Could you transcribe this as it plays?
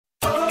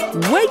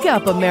Wake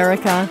up,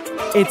 America.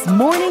 It's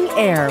Morning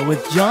Air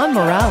with John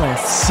Morales.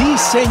 Si,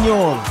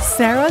 senor.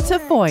 Sarah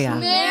Tafoya.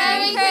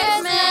 Merry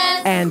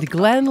Christmas. And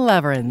Glenn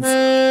Leverins.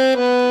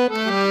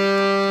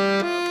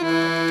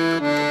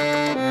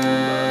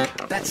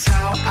 That's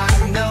how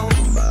I know.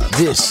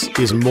 This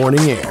is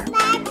Morning Air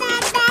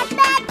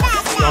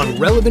on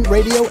Relevant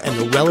Radio and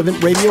the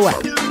Relevant Radio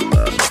app.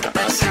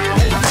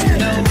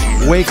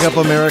 Wake up,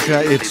 America.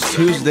 It's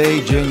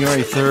Tuesday,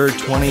 January 3rd,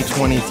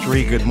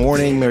 2023. Good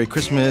morning, Merry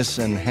Christmas,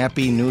 and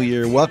Happy New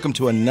Year. Welcome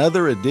to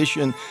another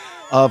edition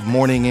of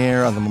Morning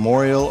Air on the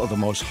memorial of the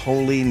most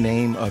holy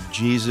name of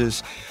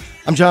Jesus.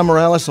 I'm John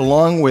Morales,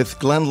 along with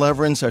Glenn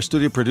Leverins. Our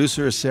studio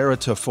producer is Sarah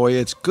Tafoya.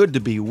 It's good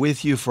to be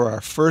with you for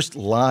our first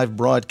live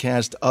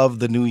broadcast of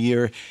the new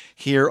year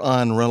here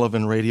on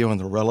Relevant Radio and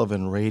the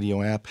Relevant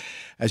Radio app.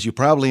 As you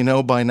probably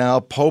know by now,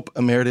 Pope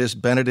Emeritus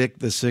Benedict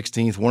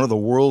XVI, one of the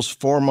world's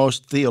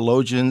foremost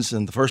theologians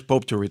and the first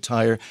pope to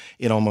retire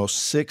in almost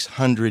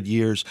 600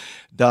 years,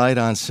 died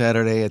on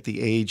Saturday at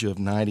the age of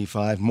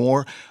 95.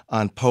 More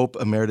on Pope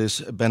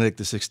Emeritus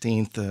Benedict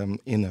XVI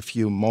in a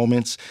few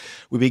moments.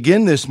 We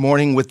begin this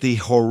morning with the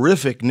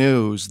horrific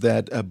news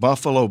that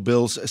Buffalo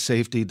Bills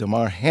safety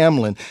Damar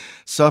Hamlin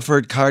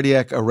suffered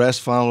cardiac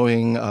arrest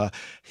following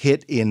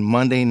hit in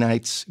Monday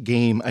night's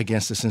game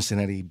against the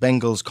Cincinnati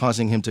Bengals,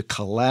 causing him to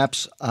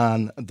collapse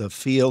on the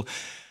field.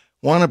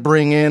 Want to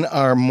bring in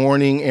our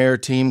Morning Air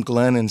team,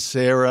 Glenn and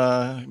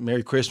Sarah.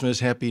 Merry Christmas,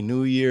 Happy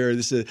New Year.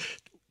 This is a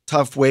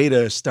tough way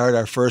to start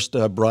our first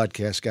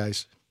broadcast,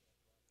 guys.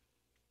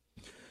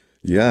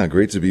 Yeah,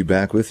 great to be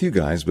back with you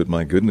guys, but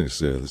my goodness,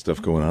 the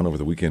stuff going on over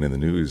the weekend in the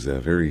news, a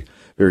very,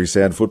 very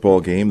sad football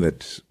game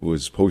that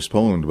was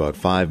postponed about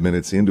 5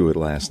 minutes into it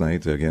last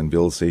night. Again,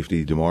 Bills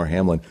safety Damar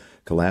Hamlin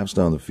collapsed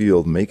on the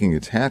field, making a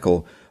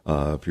tackle,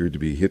 appeared to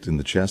be hit in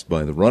the chest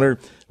by the runner,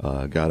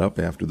 got up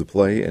after the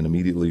play and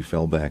immediately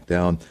fell back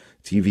down.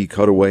 TV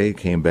cutaway,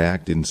 came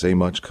back, didn't say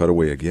much,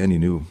 cutaway again. You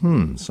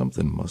knew,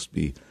 something must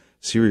be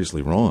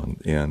seriously wrong.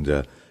 And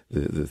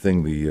the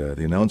thing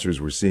the announcers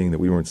were seeing that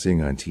we weren't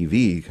seeing on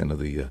TV, kind of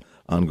the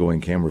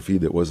ongoing camera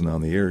feed that wasn't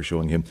on the air,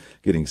 showing him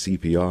getting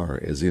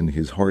CPR, as in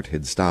his heart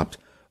had stopped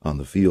on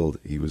the field.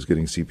 He was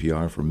getting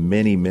CPR for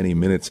many, many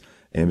minutes.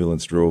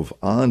 Ambulance drove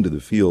onto the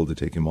field to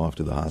take him off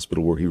to the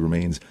hospital, where he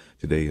remains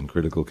today in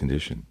critical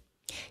condition.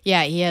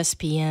 Yeah,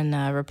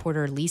 ESPN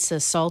reporter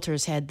Lisa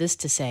Salters had this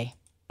to say.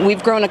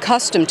 We've grown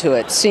accustomed to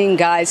it, seeing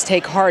guys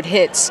take hard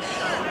hits,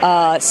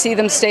 see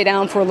them stay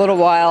down for a little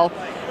while,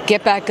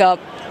 get back up,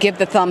 give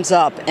the thumbs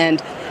up,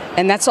 and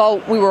that's all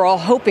we were all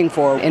hoping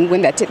for. And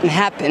when that didn't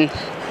happen,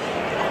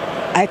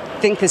 I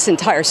think this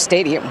entire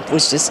stadium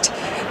was just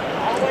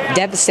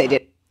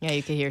devastated. Yeah,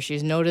 you could hear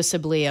she's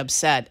noticeably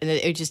upset. And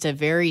it's just a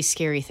very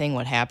scary thing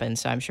what happened.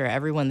 So I'm sure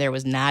everyone there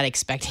was not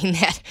expecting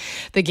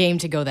the game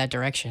to go that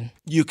direction.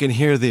 You can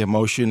hear the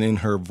emotion in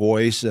her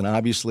voice, and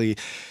obviously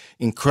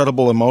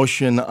incredible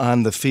emotion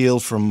on the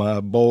field from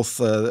both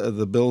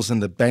the Bills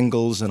and the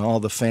Bengals and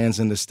all the fans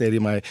in the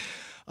stadium.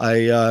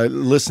 I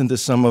listened to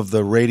some of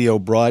the radio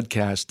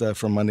broadcast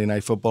from Monday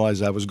Night Football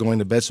as I was going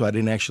to bed, so I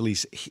didn't actually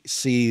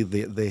see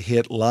the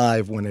hit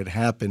live when it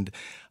happened.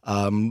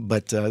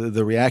 But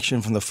the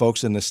reaction from the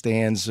folks in the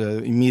stands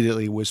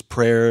immediately was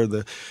prayer.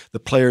 The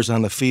players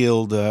on the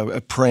field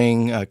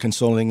praying,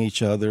 consoling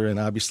each other, and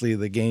obviously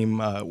the game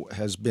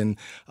has been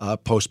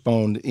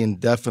postponed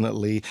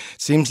indefinitely.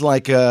 Seems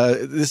like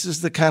this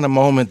is the kind of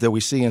moment that we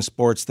see in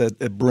sports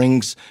that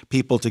brings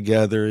people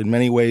together. In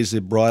many ways,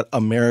 it brought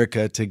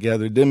America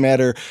together. It didn't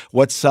matter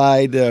what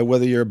side,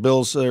 whether you're a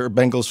Bills or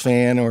Bengals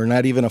fan or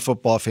not even a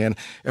football fan,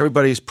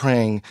 everybody's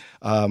praying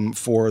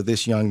for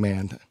this young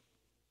man.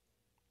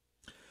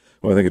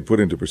 Well, I think it put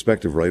into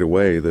perspective right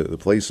away the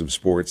place of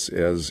sports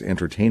as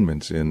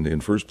entertainment. And in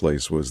first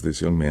place was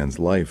this young man's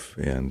life,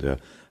 and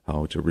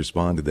how to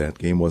respond to that.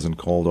 Game wasn't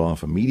called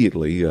off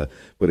immediately,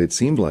 but it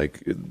seemed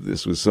like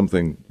this was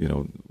something,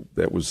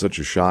 that was such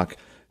a shock.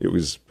 It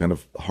was kind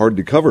of hard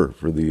to cover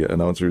for the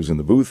announcers in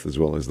the booth, as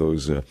well as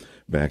those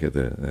back at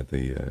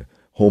the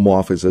home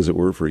office, as it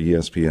were, for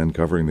ESPN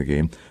covering the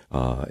game,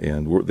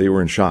 and they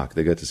were in shock.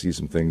 They got to see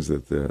some things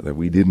that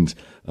we didn't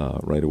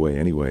right away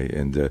anyway.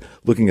 And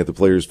looking at the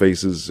players'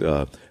 faces,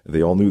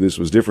 they all knew this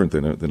was different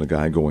than a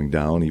guy going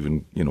down,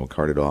 even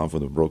carted off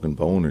with a broken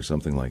bone or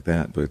something like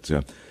that. But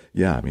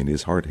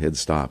his heart had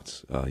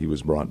stopped. He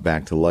was brought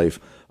back to life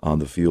on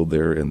the field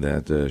there, and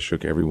that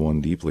shook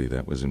everyone deeply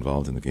that was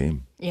involved in the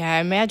game. Yeah, I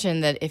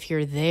imagine that if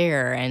you're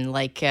there and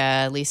like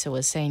Lisa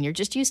was saying, you're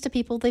just used to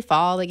people, they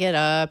fall, they get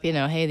up,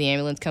 hey, the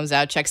ambulance comes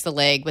out, checks the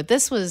leg. But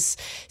this was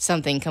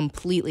something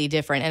completely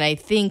different. And I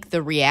think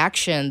the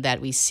reaction that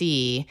we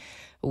see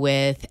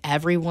with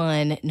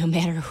everyone, no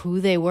matter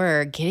who they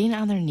were, getting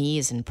on their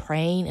knees and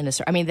praying.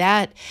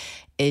 That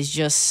is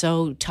just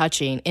so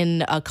touching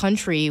in a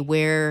country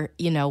where,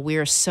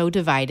 we're so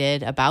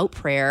divided about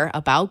prayer,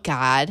 about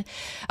God,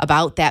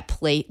 about that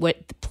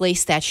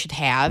place that should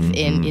have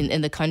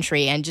in the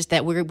country, and just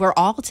that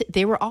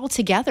they were all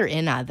together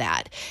in on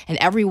that. And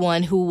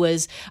everyone who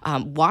was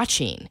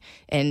watching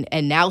and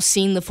now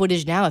seeing the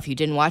footage now, if you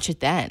didn't watch it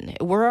then,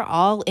 we're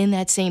all in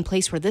that same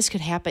place where this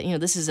could happen.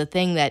 This is a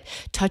thing that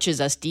touches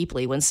us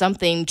deeply. When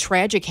something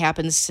tragic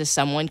happens to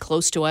someone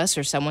close to us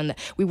or someone that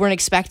we weren't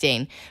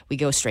expecting, we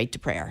go straight to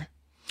prayer.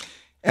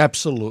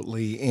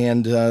 Absolutely.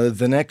 And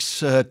the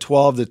next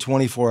 12 to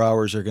 24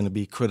 hours are going to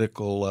be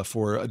critical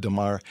for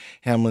Damar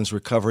Hamlin's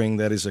recovering.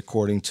 That is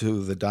according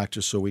to the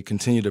doctor. So we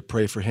continue to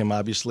pray for him.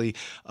 Obviously,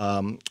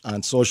 on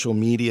social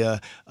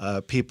media,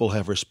 people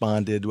have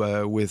responded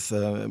with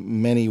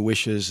many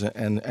wishes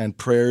and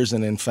prayers.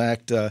 And in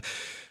fact,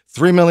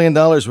 $3 million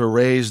were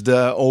raised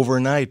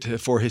overnight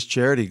for his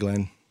charity,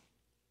 Glenn.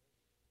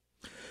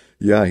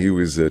 Yeah, he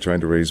was trying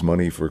to raise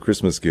money for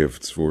Christmas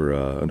gifts for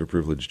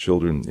underprivileged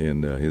children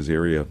in his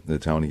area, the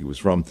town he was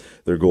from.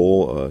 Their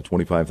goal,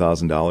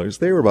 $25,000.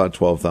 They were about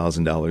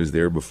 $12,000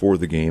 there before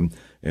the game.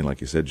 And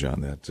like you said,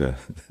 John,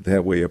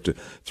 that way up to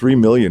 $3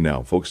 million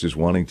now. Folks just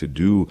wanting to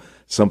do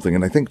something.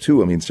 And I think,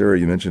 too, Sarah,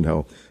 you mentioned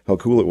how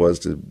cool it was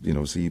to,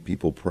 see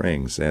people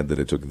praying. Sad that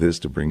it took this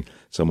to bring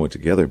someone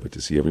together, but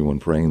to see everyone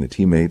praying, the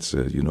teammates,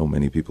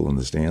 many people in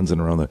the stands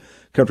and around the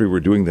country were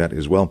doing that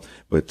as well.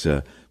 But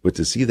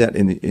to see that,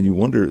 and you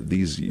wonder,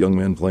 these young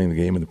men playing the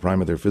game in the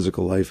prime of their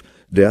physical life,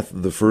 death,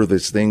 the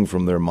furthest thing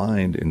from their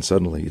mind, and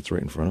suddenly it's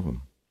right in front of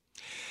them.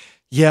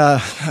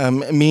 Yeah.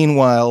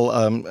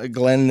 Meanwhile,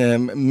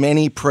 Glenn,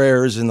 many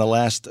prayers in the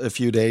last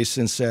few days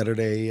since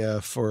Saturday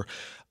for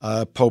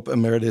Pope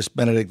Emeritus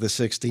Benedict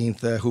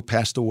XVI, who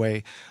passed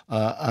away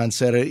on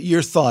Saturday.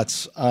 Your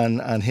thoughts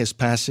on his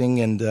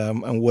passing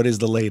and what is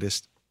the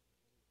latest?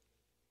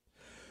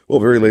 Well,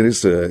 very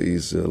latest,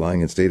 he's lying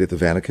in state at the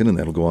Vatican, and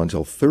that'll go on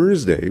until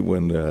Thursday,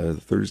 when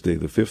Thursday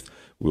the 5th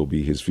will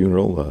be his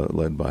funeral,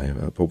 led by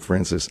Pope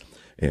Francis.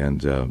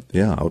 And,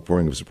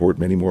 outpouring of support.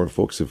 Many more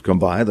folks have come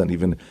by than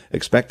even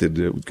expected.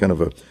 It was kind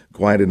of a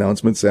quiet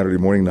announcement Saturday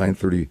morning,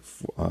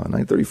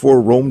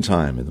 9:34 Rome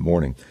time in the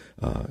morning.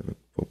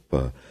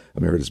 Pope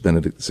Emeritus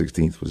Benedict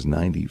XVI was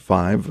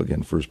 95,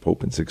 again, first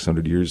pope in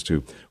 600 years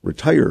to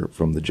retire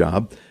from the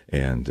job,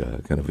 and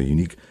kind of a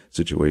unique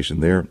situation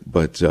there.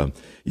 But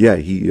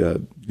he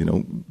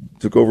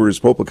took over as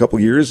pope a couple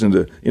years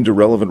into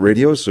relevant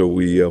radio, so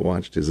we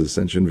watched his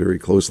ascension very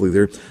closely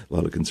there. A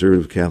lot of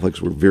conservative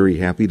Catholics were very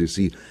happy to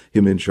see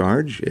him in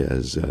charge,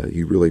 as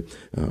he really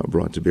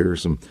brought to bear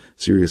some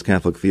serious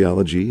Catholic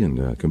theology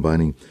and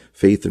combining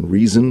faith and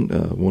reason,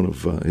 one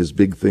of his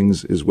big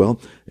things as well,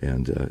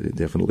 and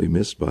definitely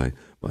missed by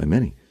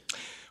many.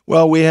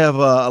 Well, we have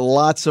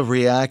lots of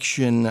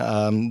reaction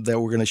that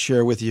we're going to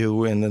share with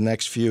you in the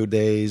next few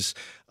days.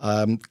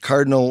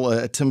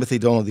 Cardinal Timothy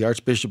Dolan, the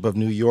Archbishop of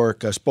New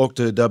York, spoke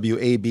to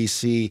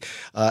WABC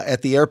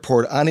at the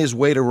airport on his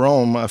way to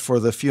Rome for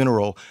the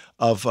funeral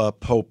of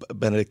Pope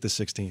Benedict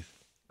XVI.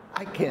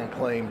 I can't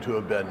claim to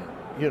have been,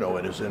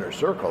 in his inner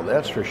circle,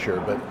 that's for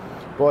sure. But,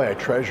 boy, I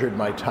treasured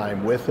my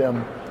time with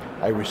him.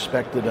 I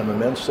respected him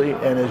immensely.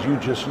 And as you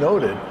just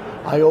noted,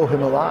 I owe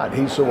him a lot.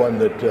 He's the one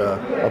that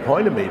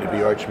appointed me to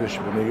be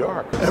Archbishop of New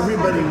York.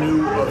 Everybody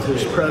knew of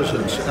his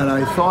presence, and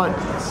I thought,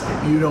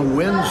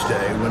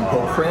 Wednesday when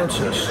Pope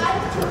Francis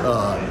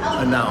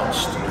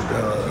announced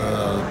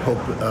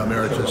Pope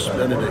Emeritus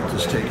Benedict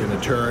has taken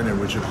a turn, and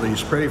would you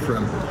please pray for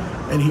him?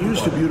 And he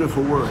used a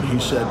beautiful word. He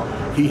said,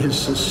 he has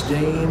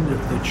sustained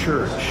the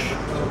church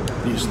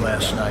these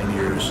last 9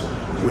 years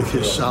with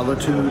his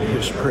solitude,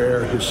 his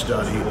prayer, his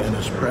study, and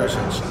his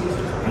presence.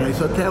 And I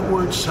thought that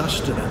word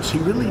sustenance, he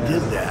really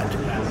did that,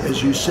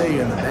 as you say,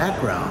 in the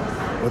background,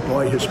 but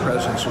boy, his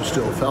presence was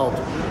still felt,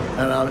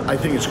 and I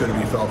think it's going to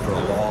be felt for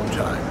a long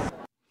time.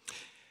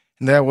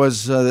 That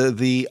was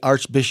the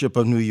Archbishop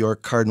of New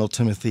York, Cardinal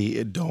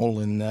Timothy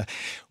Dolan.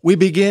 We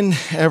begin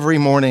every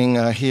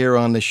morning here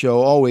on the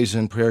show, always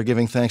in prayer,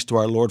 giving thanks to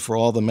our Lord for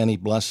all the many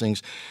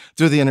blessings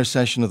through the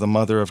intercession of the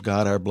Mother of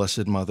God, our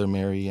Blessed Mother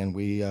Mary. And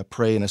we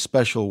pray in a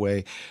special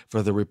way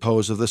for the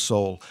repose of the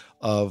soul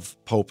of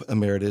Pope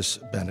Emeritus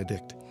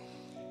Benedict.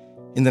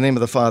 In the name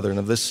of the Father, and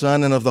of the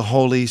Son, and of the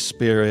Holy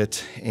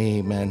Spirit,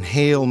 amen.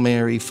 Hail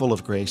Mary, full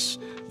of grace,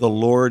 the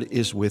Lord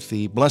is with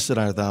thee. Blessed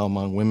art thou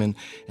among women,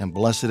 and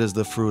blessed is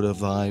the fruit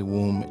of thy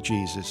womb,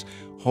 Jesus.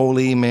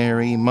 Holy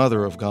Mary,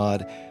 Mother of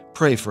God,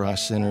 pray for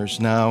us sinners,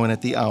 now and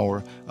at the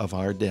hour of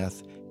our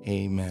death.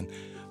 Amen.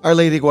 Our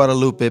Lady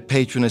Guadalupe,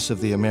 patroness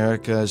of the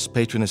Americas,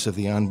 patroness of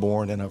the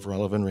unborn and of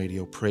Relevant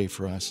Radio, pray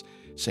for us.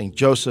 St.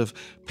 Joseph,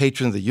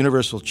 patron of the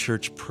Universal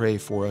Church, pray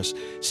for us.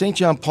 St.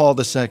 John Paul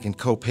II,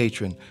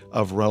 co-patron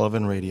of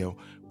Relevant Radio,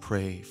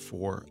 pray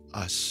for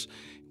us.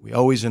 We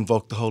always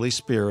invoke the Holy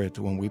Spirit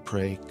when we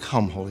pray,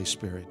 come, Holy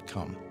Spirit,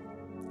 come.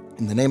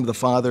 In the name of the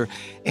Father,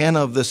 and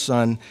of the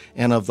Son,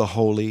 and of the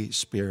Holy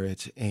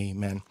Spirit,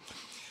 amen.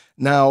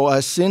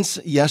 Now, since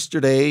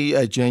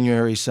yesterday,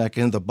 January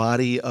 2nd, the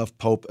body of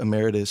Pope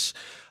Emeritus,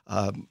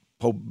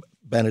 Pope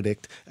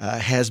Benedict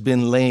has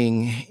been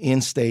laying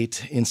in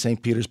state in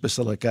St. Peter's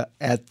Basilica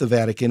at the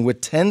Vatican with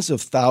tens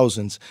of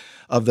thousands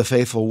of the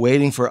faithful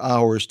waiting for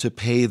hours to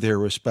pay their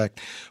respect.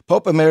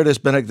 Pope Emeritus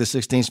Benedict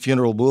XVI's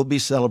funeral will be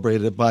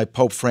celebrated by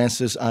Pope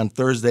Francis on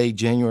Thursday,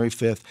 January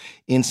 5th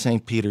in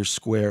St. Peter's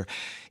Square.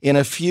 In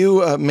a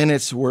few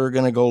minutes, we're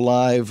going to go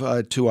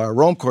live to our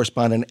Rome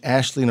correspondent,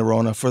 Ashley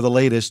Nerona, for the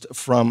latest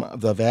from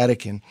the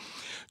Vatican.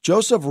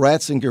 Joseph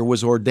Ratzinger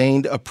was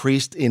ordained a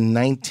priest in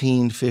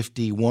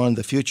 1951.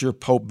 The future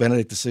Pope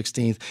Benedict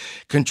XVI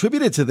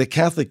contributed to the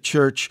Catholic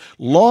Church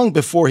long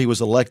before he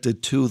was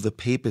elected to the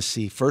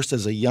papacy, first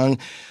as a young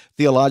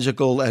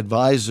theological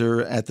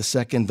advisor at the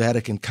Second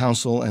Vatican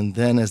Council, and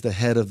then as the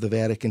head of the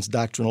Vatican's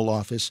doctrinal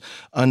office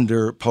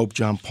under Pope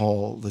John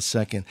Paul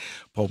II.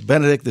 Pope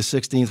Benedict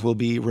XVI will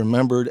be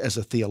remembered as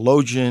a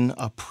theologian,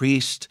 a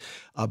priest,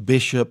 a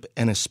bishop,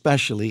 and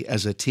especially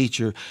as a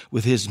teacher,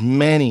 with his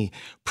many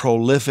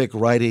prolific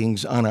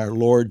writings on our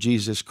Lord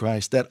Jesus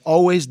Christ that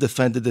always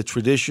defended the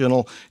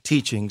traditional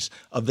teachings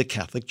of the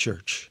Catholic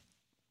Church.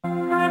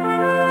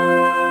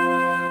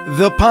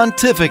 The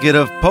pontificate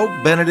of Pope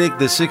Benedict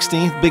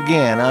XVI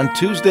began on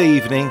Tuesday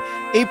evening,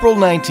 April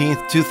 19,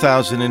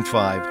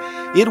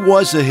 2005. It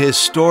was a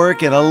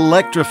historic and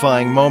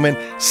electrifying moment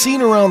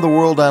seen around the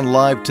world on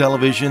live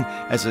television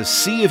as a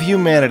sea of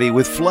humanity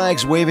with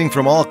flags waving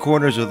from all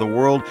corners of the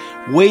world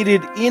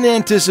waited in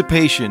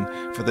anticipation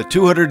for the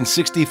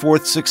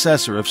 264th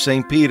successor of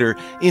St. Peter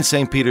in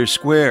St. Peter's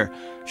Square.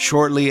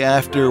 Shortly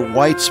after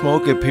white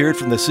smoke appeared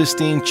from the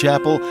Sistine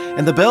Chapel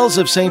and the bells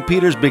of St.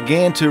 Peter's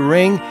began to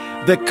ring,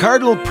 the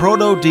Cardinal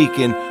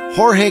Proto-Deacon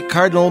Jorge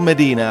Cardinal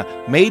Medina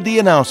made the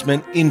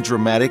announcement in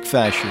dramatic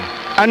fashion.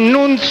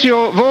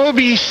 Annuncio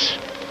vobis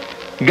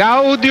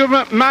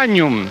gaudium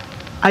magnum.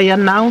 I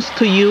announce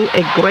to you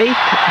a great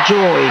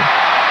joy.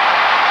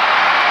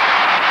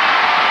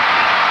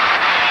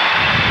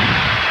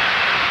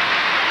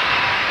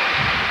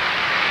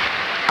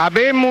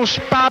 Habemus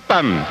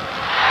papam.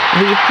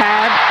 We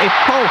have a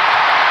pope.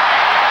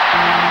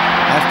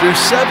 After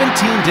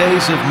 17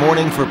 days of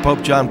mourning for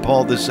Pope John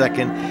Paul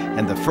II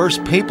and the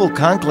first papal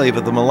conclave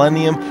of the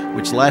millennium,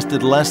 which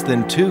lasted less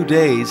than 2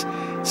 days,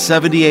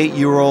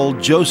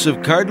 78-year-old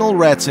Joseph Cardinal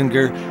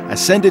Ratzinger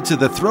ascended to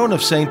the throne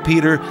of St.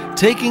 Peter,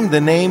 taking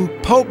the name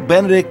Pope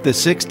Benedict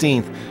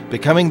XVI,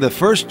 becoming the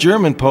first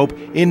German pope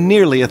in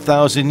nearly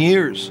 1,000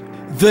 years.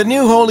 The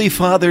new Holy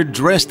Father,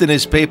 dressed in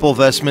his papal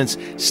vestments,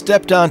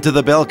 stepped onto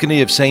the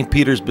balcony of St.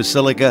 Peter's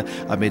Basilica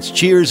amidst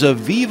cheers of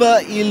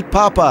Viva il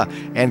Papa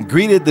and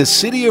greeted the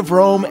city of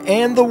Rome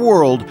and the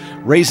world,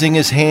 raising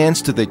his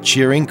hands to the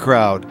cheering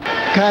crowd.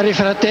 Cari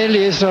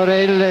fratelli e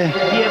sorelle,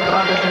 Dear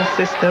brothers and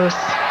sisters,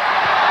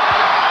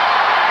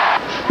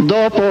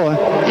 dopo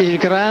il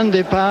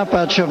grande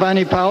Papa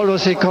Giovanni Paolo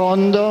II,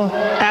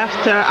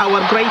 after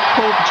our great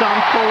Pope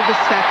John Paul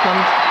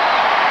II,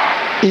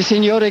 i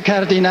signori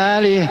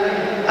cardinali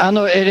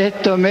hanno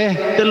eletto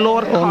me,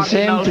 un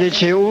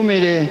semplice,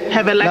 umile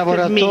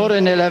lavoratore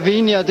nella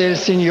vigna del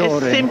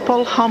Signore. A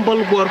simple,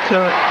 humble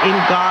worker in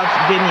God's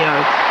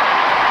vineyard.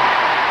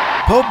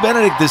 Pope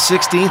Benedict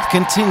XVI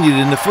continued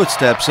in the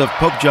footsteps of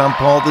Pope John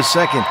Paul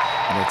II,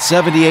 and at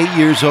 78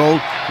 years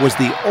old was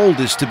the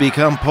oldest to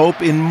become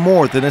pope in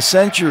more than a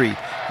century.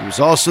 He was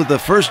also the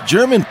first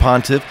German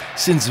pontiff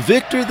since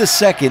Victor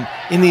II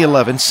in the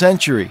 11th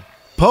century.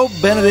 Pope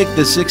Benedict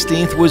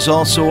XVI was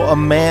also a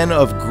man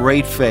of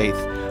great faith,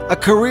 a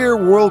career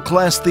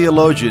world-class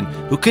theologian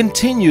who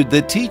continued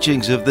the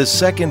teachings of the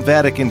Second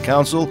Vatican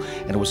Council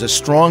and was a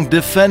strong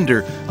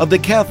defender of the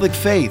Catholic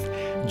faith.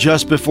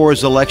 Just before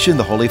his election,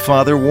 the Holy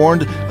Father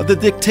warned of the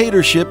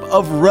dictatorship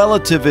of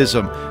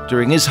relativism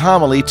during his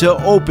homily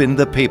to open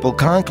the papal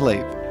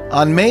conclave.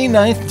 On May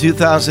 9,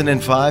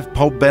 2005,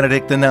 Pope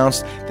Benedict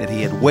announced that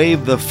he had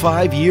waived the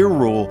 5-year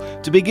rule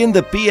to begin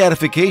the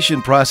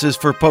beatification process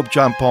for Pope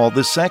John Paul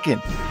II.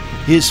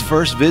 His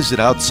first visit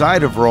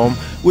outside of Rome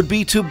would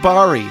be to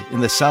Bari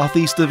in the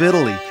southeast of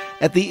Italy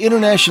at the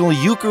International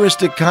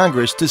Eucharistic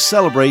Congress to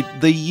celebrate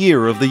the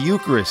Year of the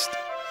Eucharist.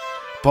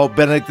 Pope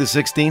Benedict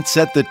XVI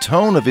set the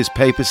tone of his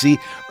papacy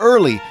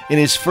early in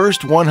his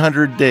first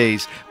 100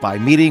 days by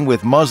meeting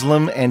with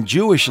Muslim and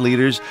Jewish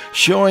leaders,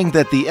 showing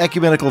that the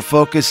ecumenical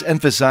focus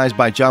emphasized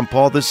by John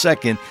Paul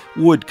II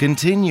would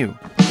continue.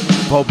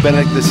 Pope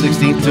Benedict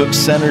XVI took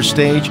center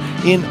stage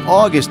in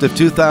August of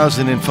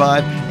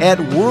 2005 at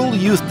World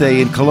Youth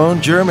Day in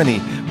Cologne, Germany,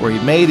 where he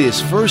made his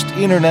first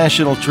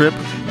international trip,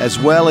 as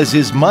well as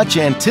his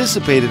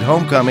much-anticipated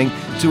homecoming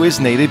to his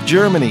native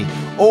Germany.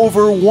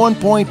 Over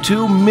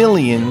 1.2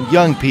 million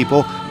young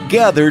people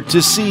gathered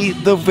to see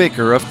the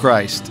Vicar of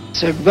Christ.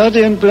 The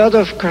body and blood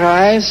of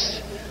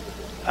Christ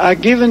are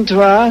given to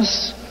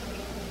us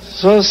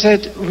so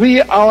that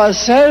we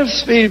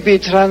ourselves will be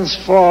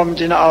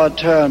transformed in our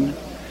turn.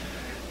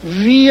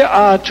 We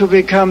are to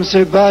become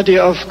the body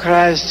of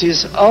Christ,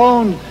 his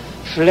own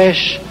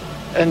flesh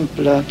and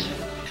blood.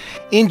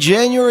 In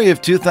January of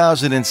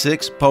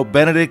 2006, Pope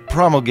Benedict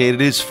promulgated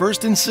his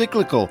first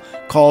encyclical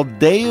called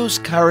Deus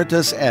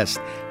Caritas Est,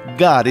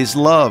 God is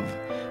Love.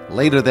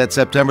 Later that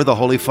September, the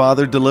Holy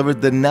Father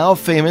delivered the now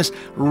famous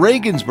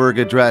Regensburg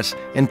Address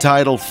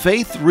entitled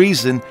Faith,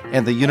 Reason,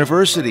 and the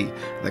University.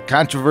 The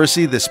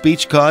controversy the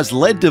speech caused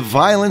led to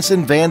violence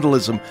and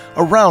vandalism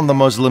around the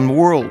Muslim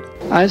world.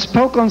 I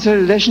spoke on the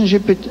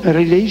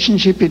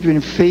relationship between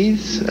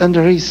faith and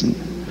reason.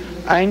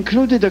 I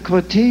included a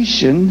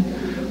quotation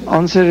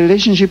on the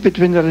relationship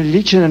between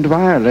religion and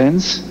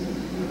violence.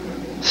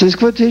 This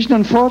quotation,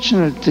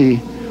 unfortunately,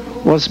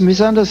 was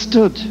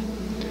misunderstood.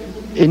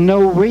 In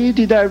no way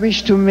did I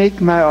wish to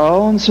make my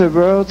own the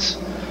words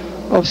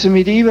of the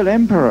medieval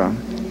emperor.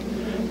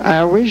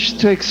 I wish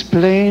to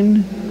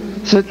explain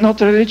that not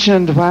religion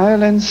and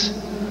violence,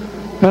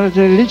 but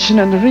religion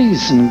and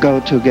reason go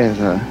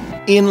together.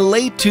 In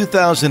late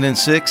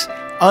 2006,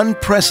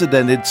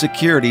 unprecedented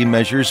security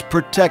measures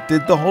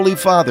protected the Holy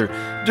Father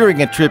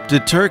during a trip to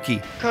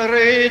Turkey.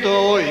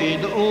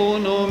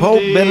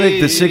 Pope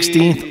Benedict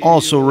XVI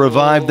also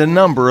revived a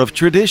number of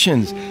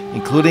traditions,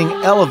 including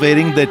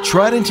elevating the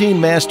Tridentine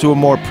Mass to a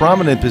more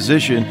prominent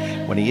position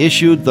when he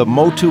issued the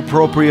motu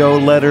proprio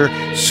letter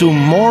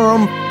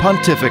Summorum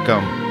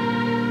Pontificum.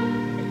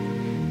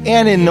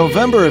 And in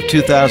November of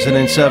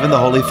 2007, the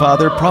Holy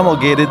Father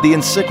promulgated the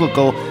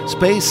encyclical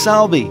Spe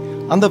Salvi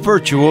on the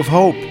virtue of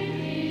hope.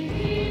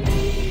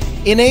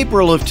 In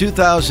April of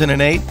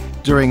 2008,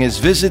 during his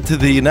visit to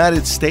the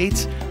United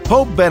States,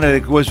 Pope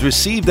Benedict was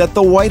received at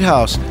the White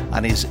House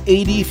on his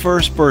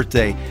 81st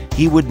birthday.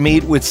 He would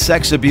meet with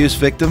sex abuse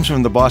victims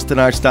from the Boston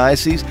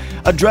Archdiocese,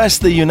 address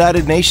the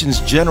United Nations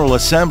General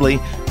Assembly,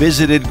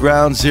 visited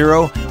Ground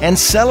Zero, and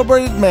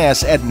celebrated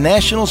Mass at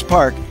Nationals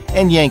Park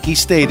and Yankee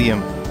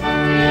Stadium.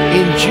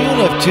 In June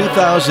of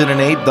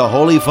 2008, the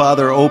Holy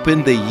Father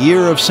opened the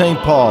Year of St.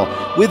 Paul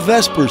with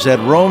Vespers at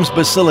Rome's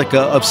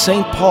Basilica of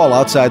St. Paul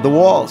outside the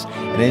walls.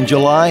 And in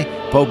July,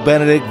 Pope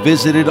Benedict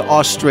visited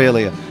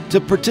Australia to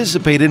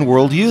participate in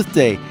World Youth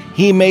Day.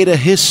 He made a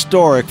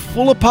historic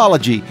full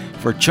apology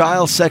for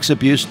child sex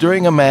abuse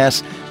during a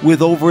Mass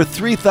with over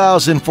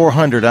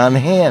 3,400 on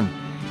hand.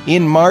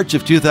 In March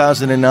of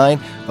 2009,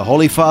 the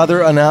Holy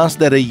Father announced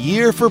that a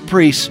year for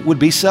priests would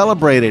be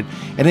celebrated.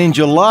 And in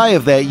July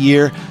of that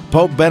year,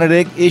 Pope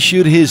Benedict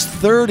issued his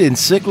third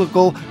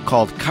encyclical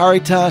called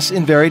Caritas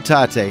in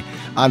Veritate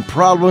on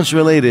problems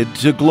related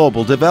to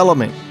global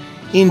development.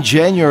 In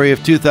January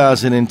of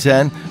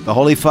 2010, the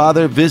Holy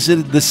Father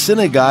visited the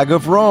Synagogue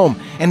of Rome.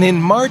 And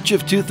in March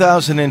of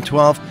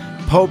 2012,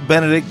 Pope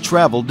Benedict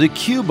traveled to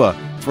Cuba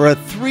for a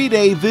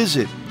 3-day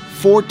visit,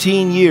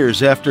 14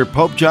 years after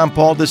Pope John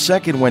Paul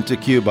II went to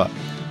Cuba.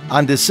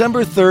 On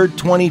December 3,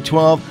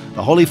 2012,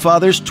 the Holy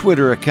Father's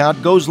Twitter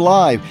account goes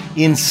live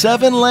in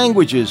 7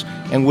 languages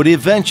and would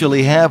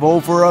eventually have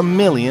over 1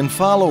 million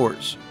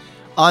followers.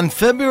 On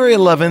February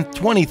 11,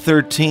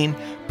 2013,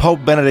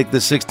 Pope Benedict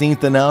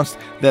XVI announced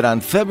that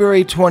on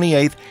February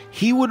 28th,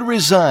 he would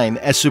resign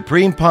as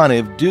Supreme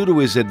Pontiff due to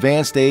his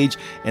advanced age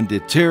and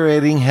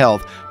deteriorating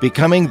health,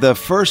 becoming the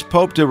first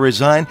pope to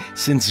resign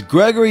since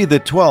Gregory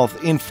XII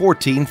in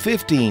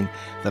 1415.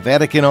 The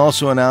Vatican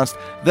also announced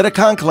that a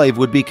conclave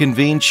would be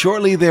convened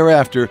shortly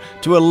thereafter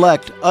to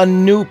elect a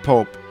new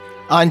pope.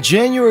 On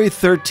January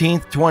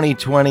 13,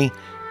 2020,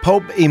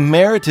 Pope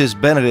Emeritus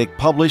Benedict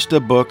published a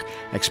book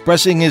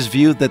expressing his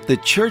view that the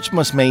Church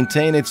must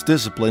maintain its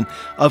discipline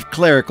of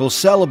clerical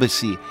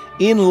celibacy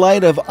in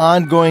light of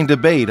ongoing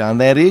debate on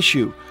that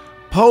issue.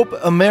 Pope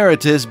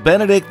Emeritus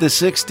Benedict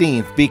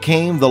XVI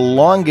became the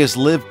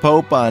longest-lived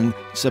pope on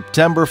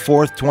September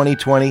 4,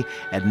 2020,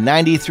 at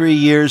 93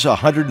 years,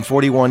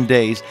 141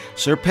 days,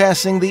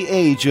 surpassing the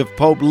age of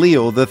Pope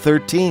Leo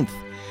XIII.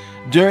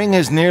 During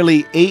his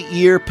nearly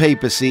 8-year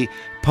papacy,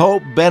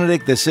 Pope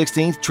Benedict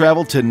XVI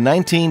traveled to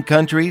 19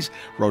 countries,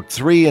 wrote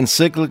 3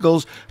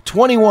 encyclicals,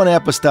 21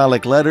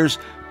 apostolic letters,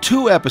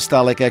 2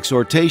 apostolic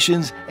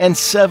exhortations, and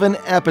 7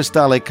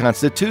 apostolic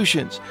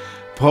constitutions.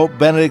 Pope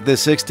Benedict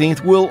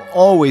XVI will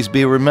always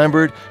be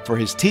remembered for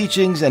his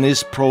teachings and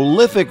his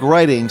prolific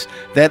writings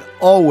that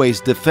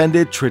always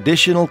defended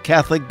traditional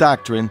Catholic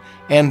doctrine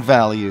and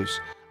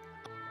values.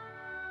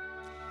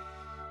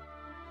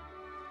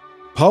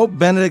 Pope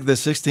Benedict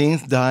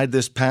XVI died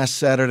this past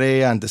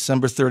Saturday on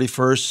December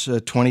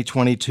 31st,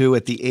 2022,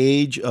 at the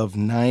age of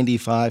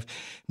 95.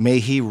 May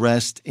he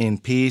rest in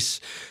peace.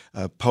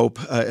 Pope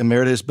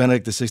Emeritus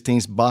Benedict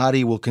XVI's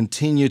body will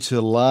continue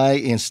to lie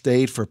in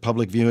state for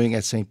public viewing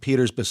at St.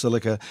 Peter's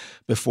Basilica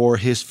before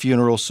his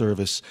funeral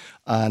service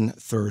on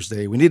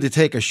Thursday. We need to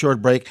take a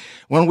short break.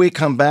 When we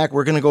come back,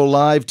 we're going to go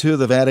live to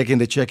the Vatican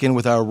to check in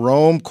with our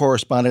Rome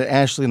correspondent,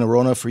 Ashley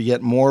Nerona, for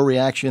yet more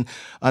reaction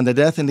on the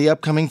death and the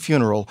upcoming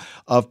funeral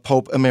of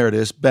Pope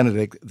Emeritus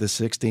Benedict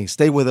XVI.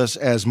 Stay with us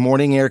as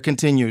Morning Air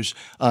continues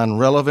on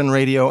Relevant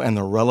Radio and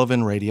the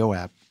Relevant Radio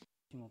app.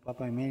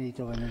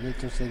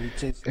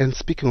 And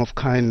speaking of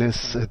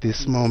kindness at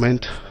this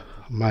moment,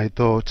 my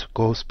thought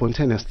goes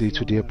spontaneously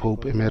to dear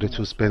Pope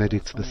Emeritus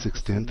Benedict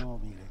XVI,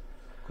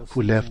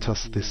 who left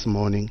us this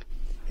morning.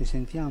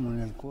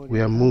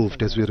 We are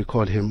moved as we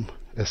recall him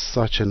as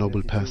such a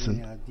noble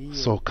person,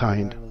 so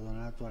kind,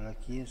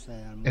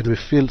 and we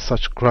feel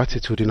such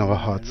gratitude in our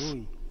hearts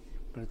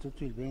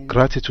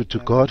Gratitude to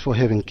God for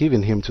having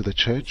given him to the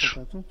church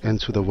and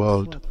to the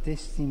world.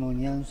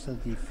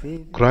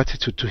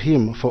 Gratitude to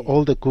him for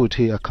all the good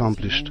he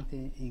accomplished,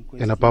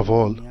 and above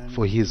all,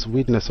 for his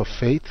witness of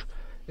faith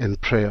and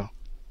prayer,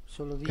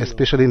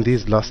 especially in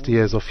these last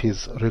years of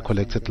his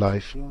recollected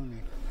life.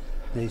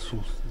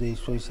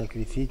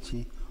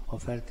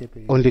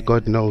 Only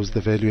God knows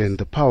the value and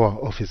the power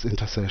of his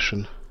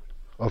intercession,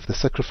 of the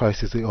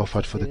sacrifices he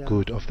offered for the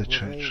good of the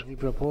church.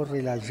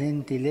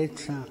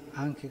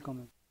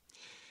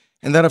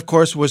 And that, of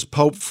course, was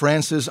Pope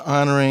Francis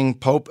honoring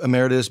Pope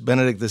Emeritus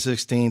Benedict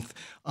XVI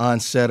on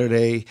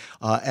Saturday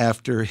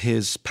after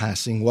his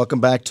passing.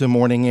 Welcome back to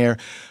Morning Air.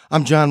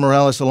 I'm John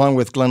Morales, along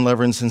with Glenn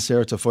Leverance and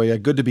Sarah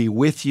Tafoya. Good to be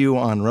with you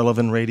on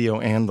Relevant Radio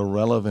and the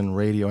Relevant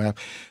Radio app.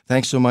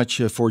 Thanks so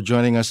much for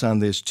joining us on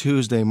this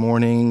Tuesday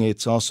morning.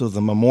 It's also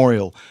the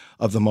memorial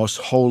of the most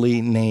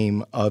holy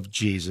name of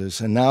Jesus.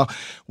 And now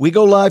we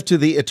go live to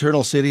the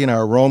Eternal City and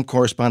our Rome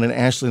correspondent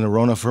Ashley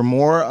Nerona for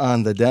more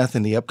on the death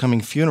and the upcoming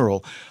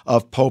funeral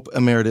of Pope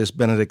Emeritus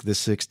Benedict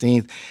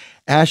XVI.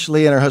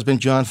 Ashley and her husband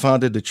John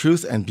founded the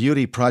Truth and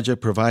Beauty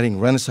Project,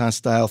 providing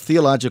Renaissance-style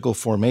theological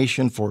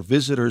formation for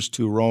visitors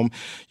to Rome.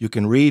 You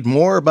can read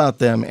more about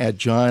them at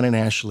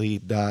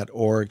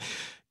johnandashley.org.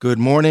 Good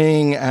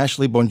morning,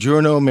 Ashley.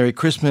 Buongiorno. Merry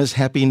Christmas.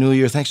 Happy New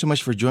Year. Thanks so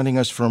much for joining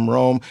us from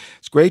Rome.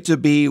 It's great to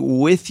be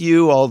with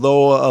you,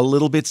 although a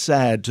little bit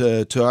sad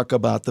to talk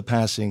about the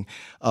passing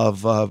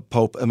of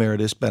Pope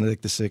Emeritus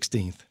Benedict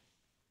XVI.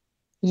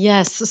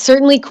 Yes,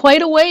 certainly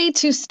quite a way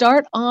to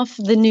start off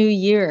the new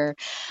year.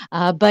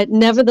 But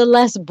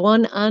nevertheless,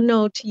 buon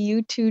anno to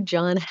you too,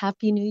 John.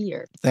 Happy New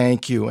Year.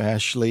 Thank you,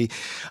 Ashley.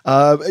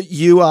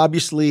 You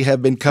obviously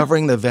have been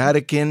covering the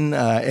Vatican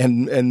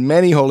and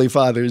many Holy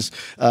Fathers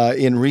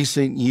in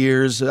recent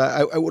years.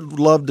 I would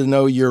love to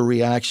know your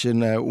reaction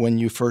when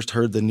you first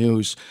heard the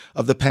news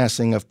of the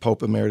passing of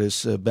Pope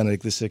Emeritus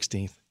Benedict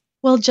XVI.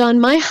 Well, John,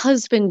 my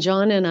husband,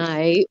 John, and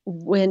I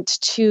went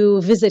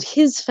to visit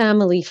his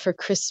family for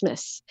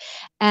Christmas,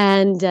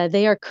 and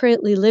they are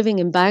currently living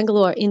in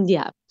Bangalore,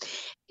 India.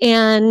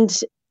 And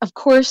of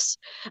course,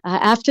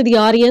 after the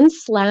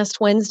audience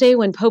last Wednesday,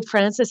 when Pope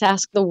Francis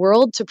asked the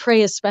world to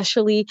pray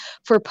especially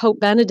for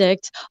Pope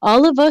Benedict,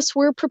 all of us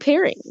were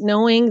preparing,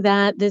 knowing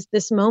that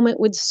this moment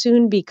would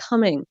soon be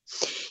coming.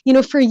 You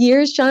know, for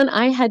years, John,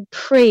 I had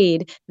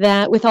prayed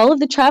that with all of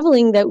the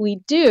traveling that we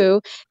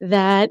do,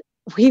 that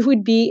we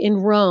would be in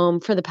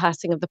Rome for the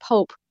passing of the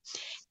Pope.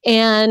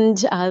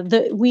 And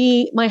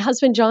my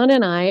husband John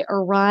and I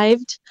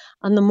arrived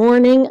on the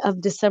morning of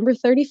December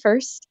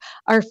 31st.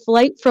 Our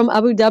flight from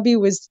Abu Dhabi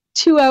was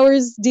 2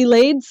 hours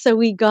delayed, so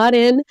we got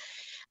in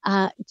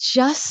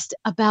just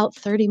about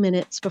 30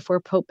 minutes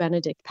before Pope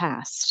Benedict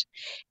passed.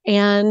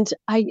 And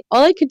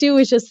all I could do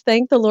was just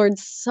thank the Lord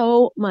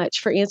so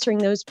much for answering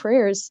those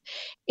prayers.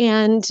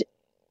 And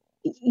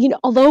you know,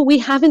 although we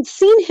haven't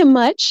seen him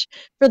much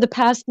for the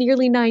past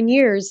nearly 9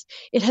 years,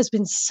 it has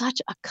been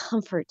such a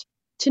comfort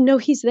to know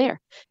he's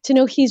there, to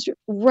know he's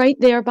right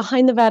there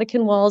behind the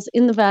Vatican walls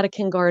in the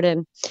Vatican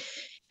garden.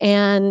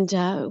 And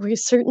we're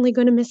certainly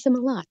going to miss him a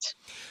lot.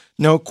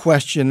 No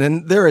question.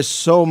 And there is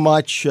so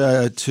much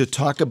to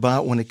talk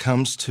about when it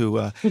comes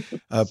to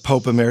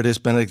Pope Emeritus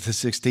Benedict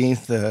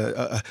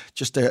XVI,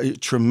 just a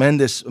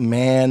tremendous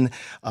man,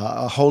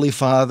 a holy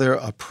father,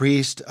 a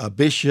priest, a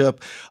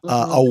bishop,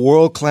 a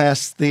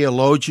world-class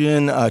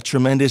theologian, a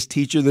tremendous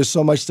teacher. There's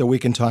so much that we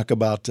can talk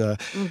about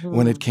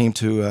when it came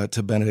to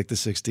Benedict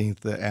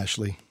XVI,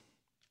 Ashley.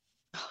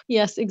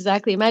 Yes,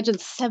 exactly. Imagine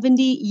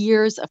 70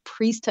 years of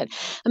priesthood.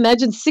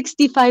 Imagine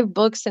 65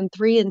 books and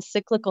 3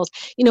 encyclicals.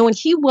 You know, when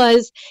he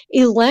was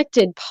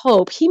elected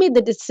Pope, he made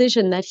the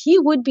decision that he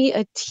would be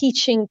a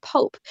teaching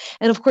Pope.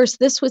 And of course,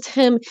 this was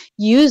him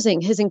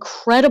using his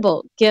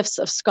incredible gifts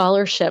of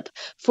scholarship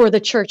for the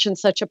church in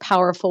such a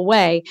powerful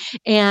way.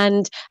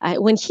 And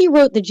when he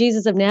wrote the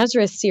Jesus of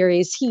Nazareth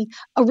series, he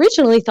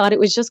originally thought it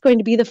was just going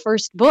to be the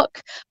first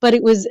book, but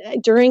it was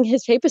during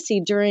his papacy,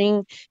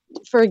 during,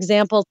 for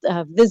example,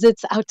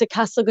 visits out to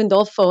Castel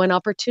Gandolfo and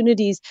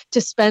opportunities to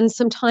spend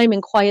some time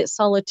in quiet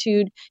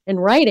solitude and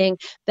writing,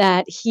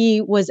 that he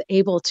was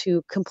able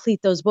to complete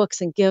those books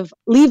and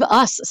leave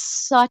us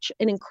such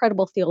an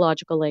incredible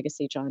theological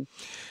legacy, John.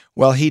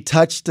 Well, he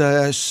touched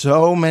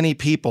so many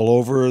people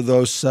over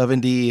those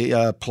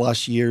 70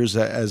 plus years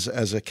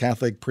as a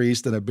Catholic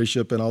priest and a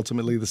bishop, and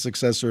ultimately the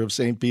successor of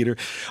St. Peter.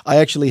 I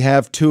actually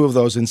have 2 of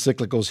those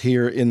encyclicals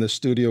here in the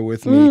studio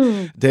with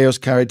me, Deus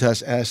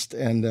Caritas Est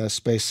and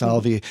Spe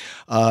Salvi,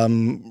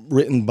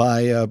 written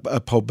by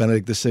Pope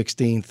Benedict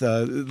XVI.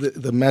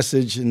 The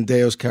message in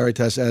Deus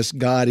Caritas Est,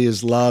 God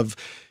is love.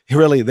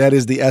 Really, that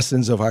is the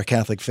essence of our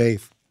Catholic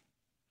faith.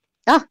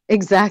 Ah,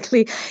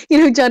 exactly. You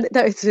know, John,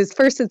 that was his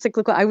first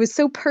encyclical. I was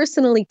so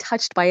personally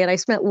touched by it. I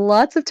spent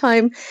lots of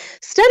time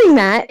studying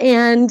that.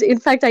 And in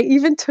fact, I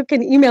even took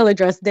an email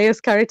address,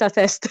 Deus Caritas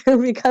Est,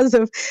 because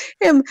of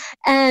him.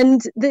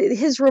 And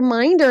his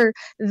reminder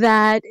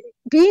that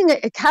being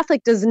a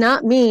Catholic does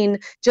not mean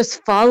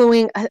just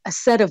following a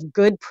set of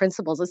good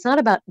principles. It's not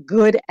about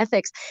good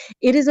ethics.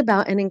 It is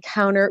about an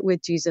encounter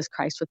with Jesus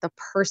Christ, with the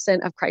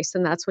person of Christ,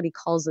 and that's what he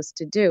calls us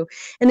to do.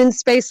 And in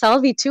Spe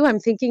Salvi too, I'm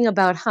thinking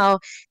about how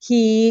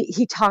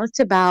he talked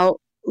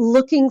about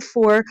looking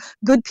for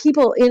good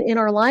people in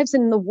our lives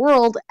and in the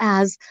world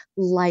as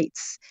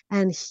lights.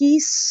 And he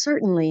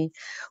certainly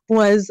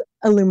was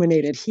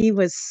illuminated. He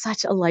was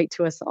such a light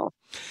to us all.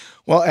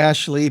 Well,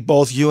 Ashley,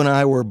 both you and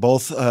I were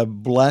both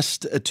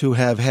blessed to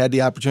have had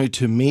the opportunity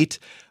to meet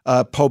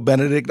Pope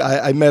Benedict.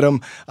 I met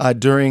him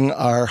during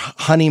our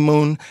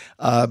honeymoon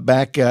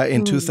back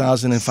in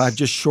 2005,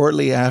 just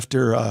shortly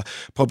after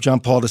Pope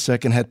John Paul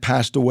II had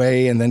passed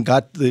away, and then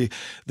got the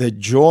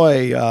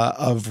joy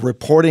of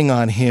reporting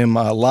on him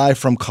live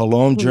from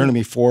Cologne,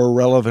 Germany, for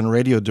Relevant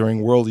Radio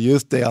during World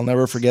Youth Day. I'll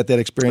never forget that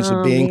experience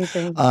of being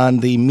on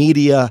the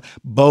media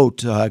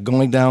boat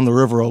going down the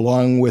river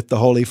along with the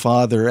Holy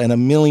Father, and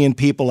 1 million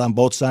people on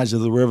both sides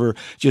of the river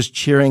just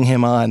cheering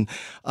him on.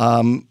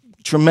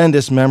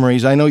 Tremendous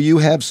memories. I know you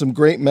have some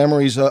great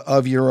memories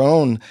of your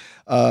own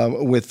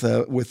with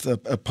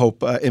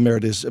Pope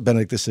Emeritus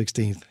Benedict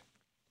XVI.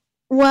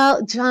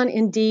 Well, John,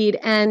 indeed.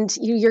 And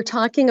you're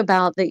talking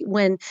about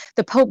when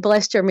the Pope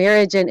blessed your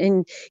marriage,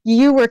 and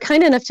you were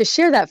kind enough to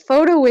share that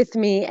photo with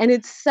me. And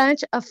it's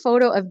such a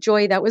photo of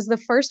joy. That was the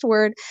first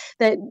word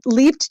that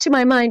leaped to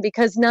my mind,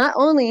 because not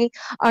only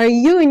are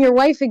you and your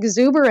wife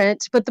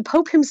exuberant, but the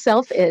Pope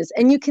himself is.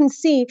 And you can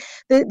see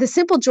the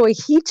simple joy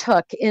he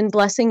took in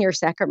blessing your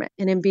sacrament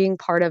and in being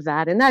part of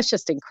that. And that's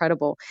just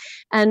incredible.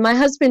 And my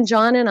husband,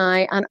 John, and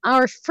I, on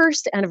our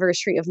first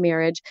anniversary of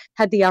marriage,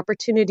 had the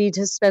opportunity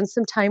to spend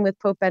some time with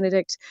Pope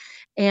Benedict,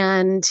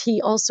 and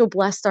he also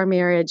blessed our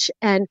marriage.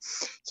 And,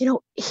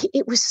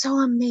 it was so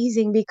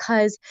amazing,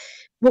 because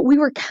what we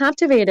were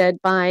captivated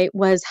by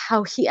was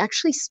how he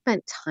actually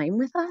spent time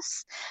with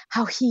us,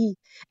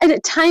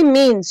 and time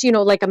means,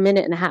 like a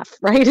minute and a half,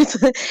 right?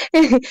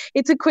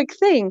 It's a quick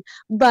thing,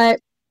 but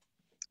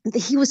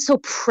he was so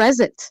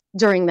present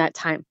during that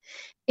time.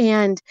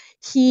 And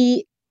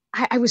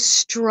I was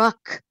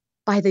struck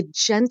by the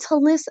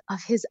gentleness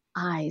of his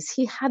eyes.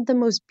 He had the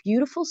most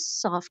beautiful,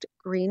 soft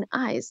green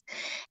eyes,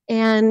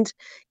 and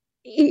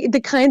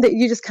the kind that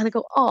you just kind of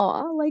go,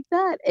 "Aw," like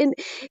that. And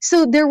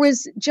so there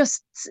was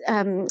just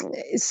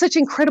such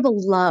incredible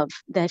love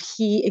that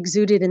he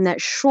exuded in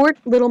that short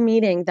little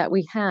meeting that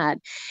we had.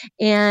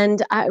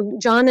 And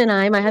John and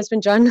I, my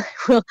husband John,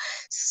 will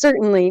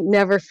certainly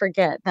never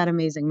forget that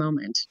amazing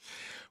moment.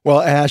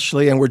 Well,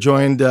 Ashley, and we're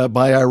joined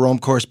by our Rome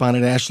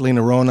correspondent, Ashley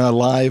Nerona,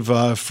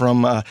 live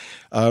from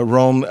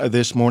Rome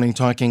this morning,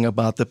 talking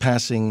about the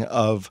passing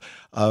of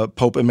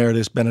Pope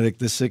Emeritus Benedict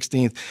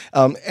XVI.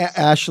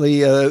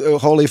 Ashley,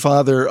 Holy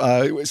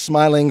Father,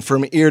 smiling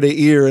from ear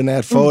to ear in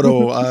that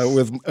photo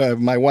with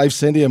my wife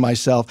Cindy and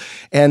myself.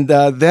 And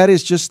that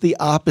is just the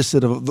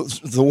opposite of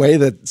the way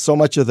that so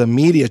much of the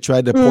media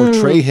tried to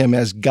portray him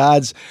as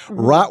God's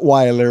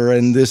Rottweiler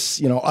and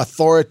this,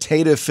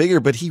 authoritative figure.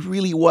 But he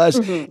really was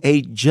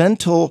a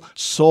gentle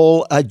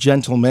soul, a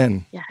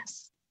gentleman.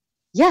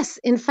 Yes,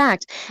 in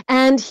fact.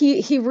 And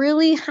he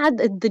really had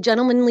the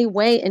gentlemanly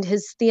way in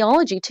his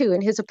theology too,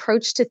 in his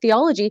approach to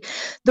theology.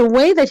 The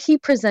way that he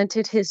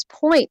presented his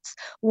points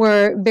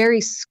were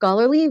very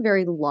scholarly,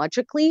 very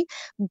logically,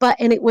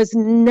 and it was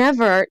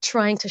never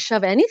trying to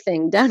shove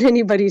anything down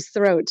anybody's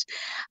throat.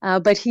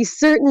 But he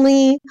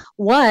certainly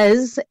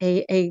was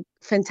a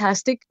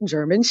fantastic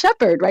German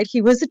shepherd, right?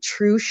 He was a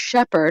true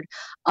shepherd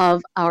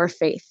of our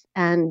faith,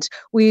 and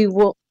we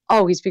will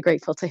always be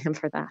grateful to him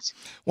for that.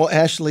 Well,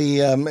 Ashley,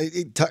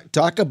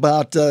 talk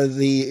about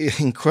the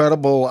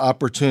incredible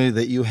opportunity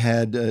that you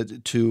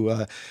had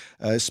to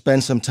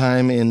spend some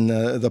time in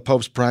the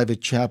Pope's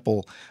private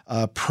chapel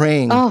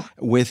praying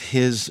with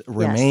his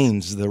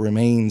remains, the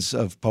remains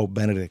of Pope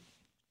Benedict.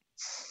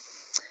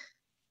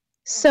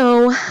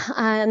 So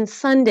on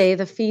Sunday,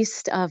 the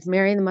feast of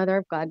Mary, the Mother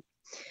of God,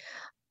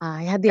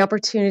 I had the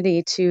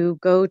opportunity to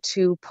go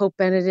to Pope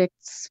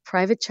Benedict's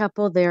private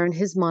chapel there in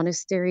his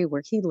monastery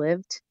where he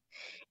lived,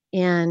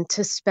 and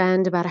to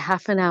spend about a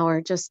half an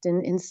hour just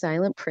in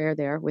silent prayer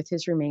there with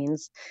his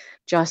remains,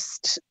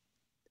 just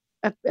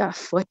a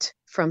foot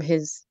from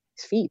his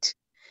feet.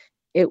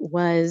 It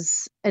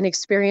was an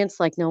experience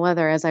like no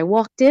other. As I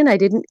walked in, I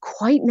didn't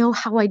quite know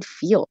how I'd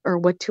feel or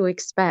what to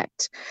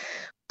expect,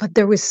 but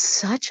there was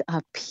such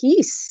a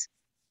peace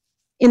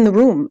in the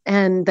room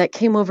and that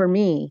came over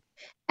me.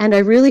 And I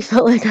really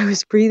felt like I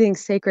was breathing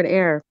sacred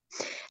air.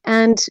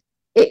 And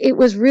it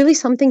was really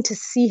something to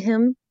see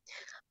him.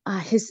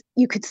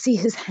 You could see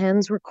his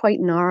hands were quite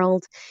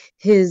gnarled.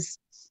 His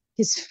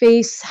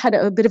face had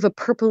a bit of a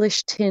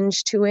purplish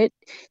tinge to it.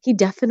 He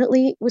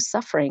definitely was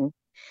suffering.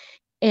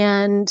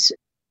 And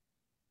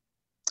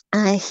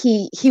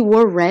he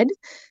wore red.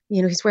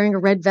 He's wearing a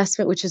red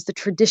vestment, which is the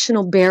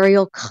traditional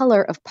burial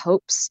color of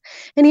popes.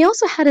 And he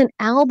also had an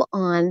alb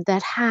on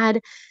that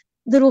had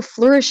little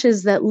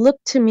flourishes that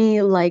looked to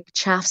me like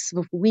chaffs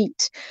of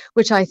wheat,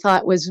 which I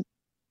thought was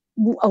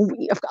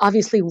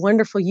obviously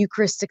wonderful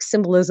Eucharistic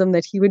symbolism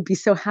that he would be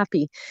so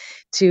happy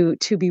to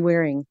be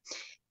wearing.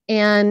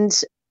 And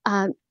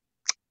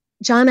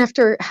John,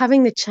 after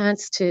having the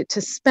chance to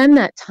spend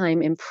that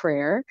time in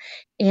prayer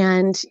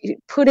and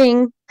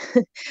putting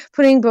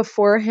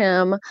before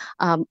him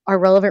our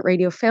Relevant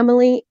Radio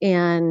family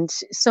and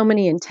so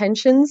many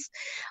intentions,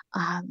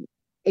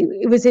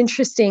 it was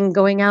interesting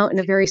going out in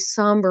a very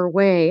somber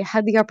way.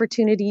 Had the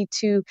opportunity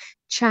to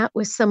chat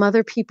with some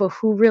other people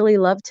who really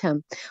loved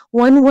him.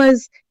 One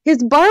was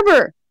his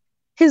barber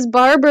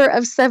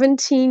of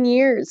 17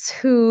 years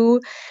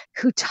who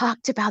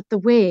talked about the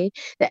way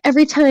that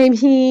every time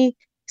he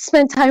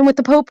spent time with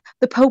the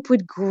Pope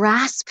would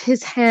grasp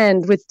his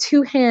hand with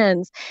two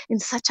hands in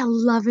such a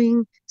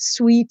loving,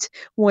 sweet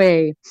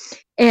way.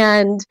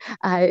 And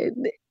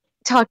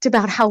talked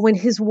about how when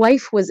his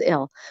wife was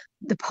ill,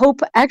 the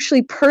Pope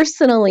actually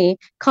personally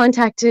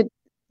contacted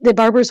the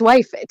barber's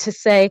wife to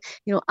say,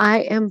 I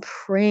am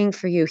praying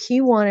for you.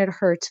 He wanted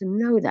her to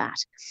know that.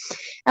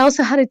 I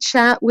also had a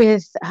chat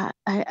with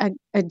a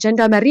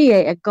gendarmerie,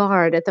 a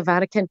guard at the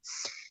Vatican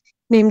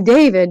named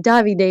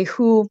Davide,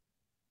 who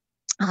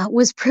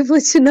was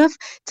privileged enough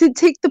to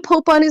take the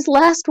Pope on his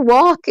last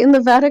walk in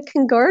the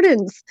Vatican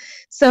Gardens.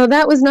 So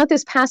that was not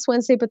this past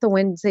Wednesday, but the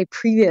Wednesday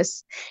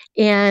previous.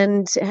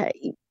 And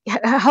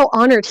how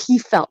honored he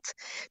felt,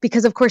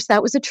 because of course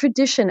that was a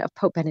tradition of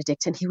Pope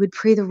Benedict, and he would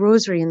pray the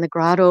rosary in the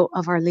grotto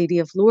of Our Lady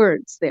of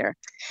Lourdes there.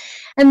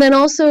 And then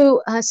also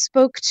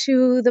spoke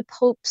to the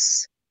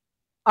Pope's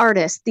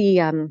artist,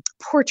 the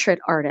portrait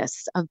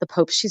artist of the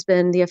Pope. She's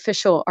been the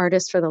official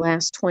artist for the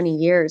last 20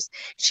 years.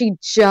 She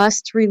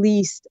just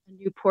released a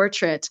new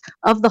portrait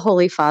of the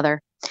Holy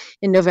Father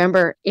in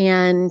November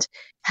and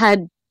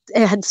had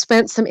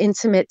spent some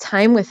intimate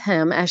time with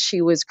him as she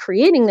was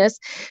creating this,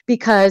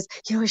 because,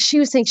 as she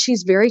was saying,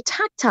 she's very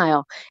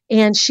tactile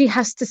and she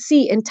has to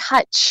see and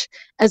touch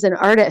as an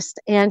artist.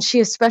 And she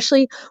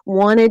especially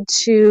wanted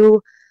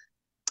to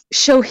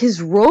show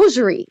his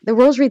rosary, the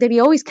rosary that he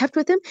always kept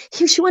with him.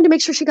 She wanted to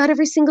make sure she got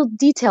every single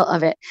detail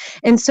of it.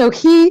 And so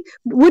he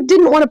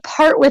didn't want to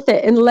part with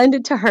it and lend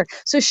it to her.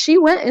 So she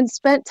went and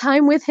spent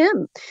time with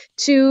him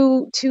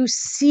to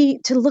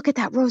look at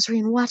that rosary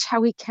and watch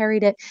how he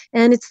carried it.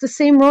 And it's the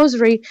same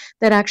rosary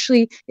that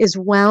actually is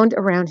wound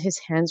around his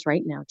hands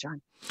right now,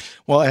 John.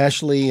 Well,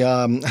 Ashley,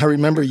 I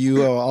remember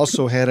you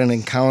also had an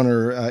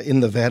encounter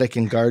in the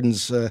Vatican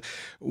Gardens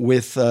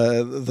with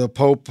the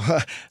Pope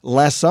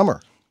last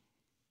summer.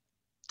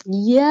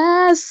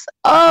 Yes.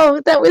 Oh,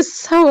 that was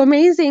so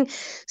amazing.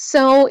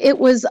 So it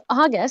was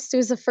August. It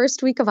was the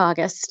first week of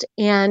August.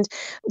 And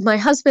my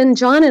husband,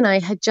 John, and I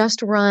had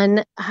just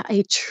run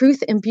a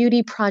Truth and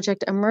Beauty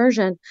Project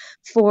immersion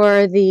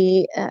for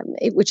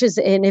which is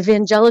an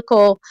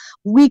evangelical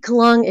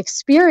week-long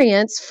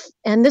experience.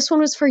 And this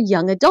one was for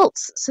young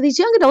adults. So these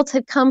young adults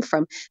had come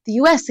from the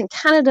US and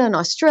Canada and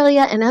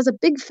Australia. And as a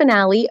big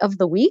finale of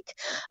the week,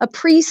 a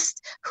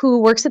priest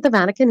who works at the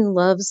Vatican, who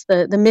loves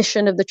the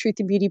mission of the Truth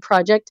and Beauty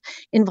Project,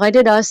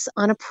 invited us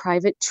on a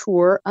private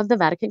tour of the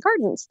Vatican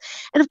Gardens.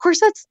 And of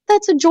course,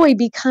 that's a joy,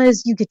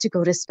 because you get to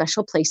go to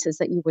special places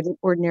that you wouldn't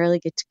ordinarily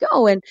get to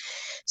go. And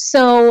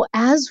so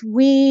as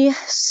we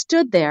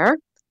stood there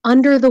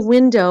under the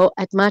window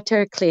at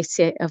Mater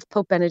Ecclesiae of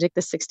Pope Benedict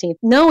XVI,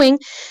 knowing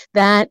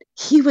that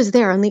he was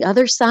there on the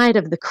other side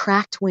of the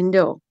cracked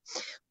window,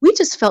 we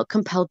just felt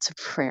compelled to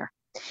prayer.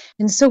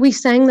 And so we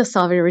sang the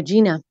Salve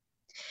Regina.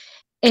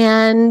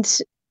 And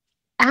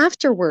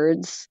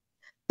afterwards,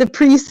 the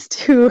priest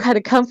who had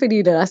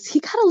accompanied us, he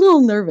got a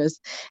little nervous,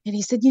 and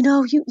he said,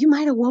 you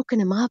might have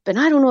woken him up, and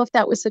I don't know if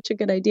that was such a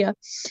good idea.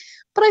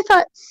 But I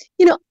thought,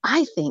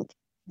 I think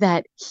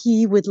that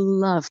he would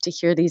love to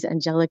hear these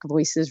angelic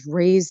voices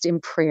raised in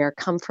prayer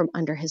come from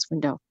under his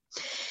window.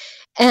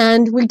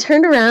 And we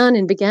turned around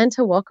and began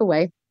to walk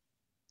away.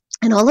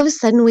 And all of a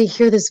sudden we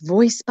hear this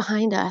voice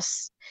behind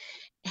us,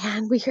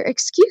 and we hear,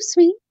 excuse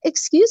me,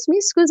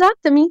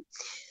 scusatemi.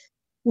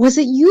 Was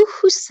it you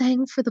who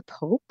sang for the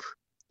Pope?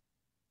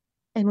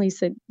 And we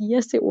said,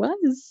 yes, it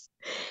was.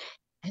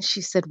 And she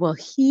said, well,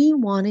 he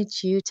wanted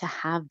you to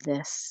have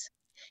this.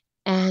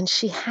 And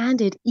she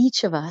handed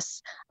each of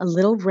us a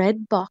little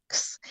red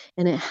box,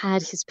 and it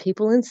had his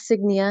papal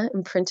insignia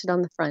imprinted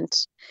on the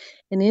front.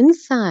 And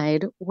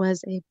inside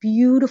was a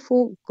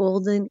beautiful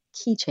golden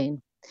keychain.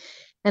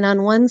 And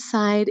on one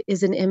side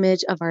is an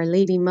image of Our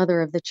Lady,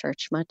 Mother of the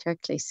Church, Mater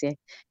Ecclesiae.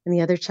 And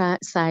the other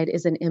side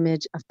is an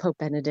image of Pope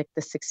Benedict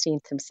XVI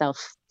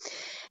himself.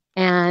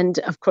 And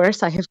of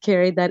course, I have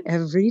carried that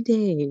every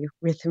day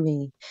with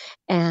me.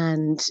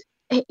 And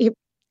it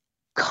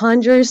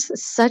conjures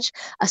such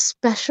a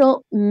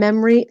special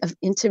memory of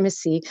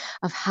intimacy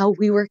of how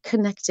we were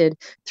connected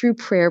through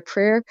prayer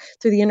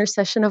through the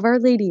intercession of Our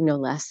Lady, no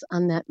less,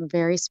 on that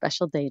very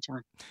special day,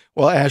 John.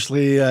 Well,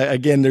 Ashley,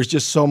 again, there's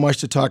just so much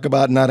to talk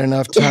about, not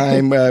enough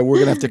time. We're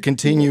going to have to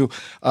continue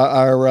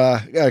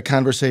our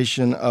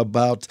conversation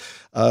about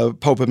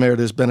Pope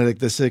Emeritus Benedict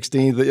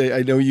XVI.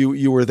 I know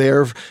you were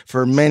there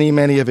for many,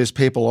 many of his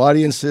papal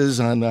audiences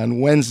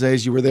on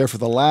Wednesdays. You were there for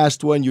the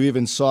last one. You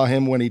even saw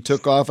him when he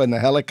took off in the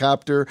helicopter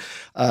chapter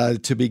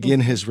to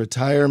begin his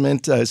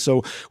retirement.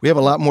 So we have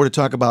a lot more to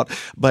talk about.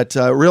 But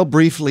real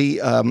briefly,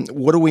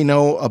 what do we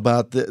know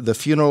about the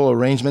funeral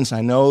arrangements?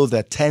 I know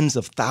that tens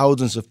of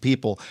thousands of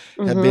people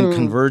have been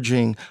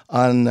converging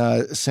on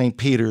St.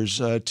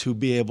 Peter's to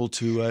be able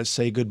to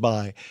say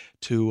goodbye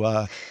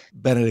to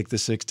Benedict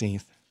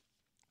XVI.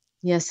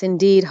 Yes,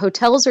 indeed.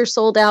 Hotels are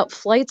sold out.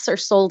 Flights are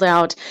sold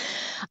out.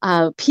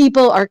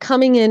 People are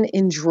coming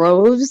in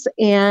droves,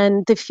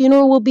 and the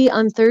funeral will be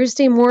on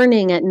Thursday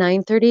morning at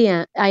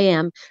 9:30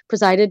 a.m.,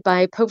 presided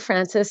by Pope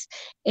Francis,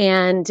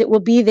 and it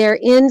will be there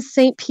in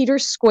St.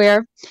 Peter's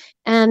Square,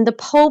 and the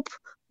Pope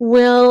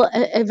will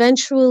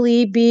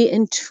eventually be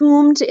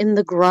entombed in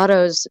the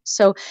grottos.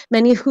 So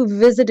many who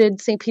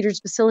visited St.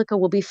 Peter's Basilica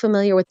will be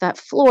familiar with that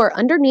floor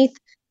underneath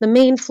the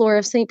main floor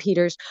of St.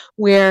 Peter's,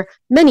 where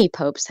many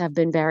popes have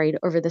been buried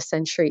over the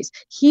centuries.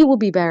 He will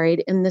be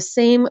buried in the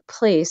same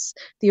place,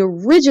 the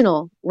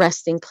original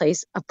resting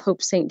place of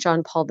Pope St.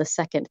 John Paul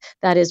II.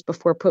 That is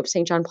before Pope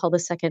St. John Paul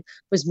II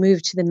was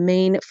moved to the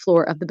main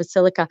floor of the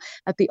Basilica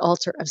at the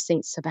altar of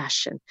St.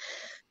 Sebastian.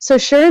 So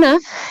sure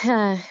enough,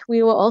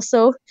 we will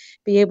also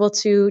be able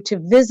to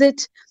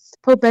visit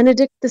Pope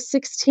Benedict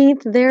XVI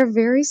there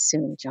very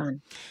soon,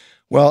 John.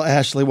 Well,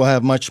 Ashley, we'll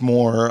have much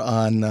more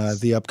on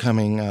the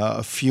upcoming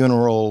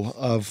funeral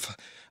of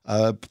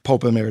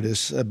Pope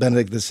Emeritus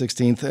Benedict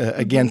XVI.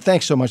 Again,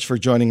 thanks so much for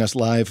joining us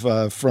live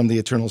from the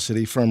Eternal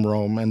City, from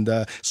Rome, and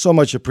so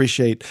much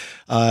appreciate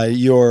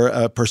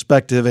your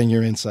perspective and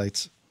your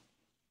insights.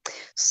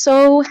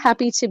 So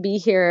happy to be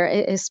here,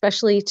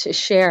 especially to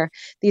share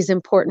these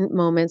important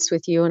moments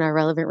with you and our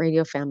Relevant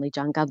Radio family,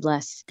 John. God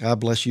bless. God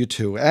bless you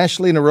too.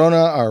 Ashley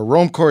Nerona, our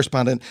Rome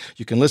correspondent.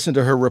 You can listen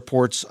to her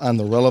reports on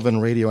the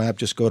Relevant Radio app.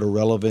 Just go to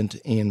Relevant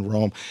in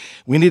Rome.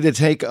 We need to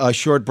take a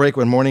short break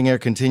when Morning Air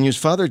continues.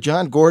 Father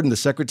John Gordon, the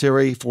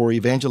Secretary for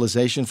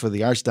Evangelization for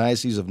the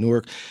Archdiocese of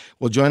Newark,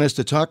 will join us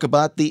to talk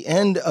about the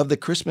end of the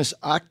Christmas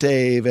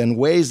octave and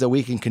ways that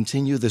we can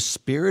continue the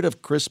spirit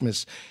of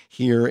Christmas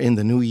here in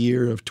the new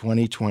year of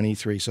 2023.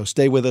 So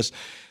stay with us.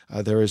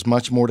 There is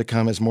much more to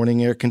come as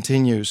Morning Air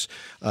continues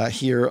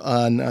here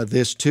on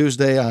this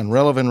Tuesday on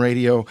Relevant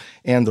Radio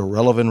and the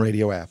Relevant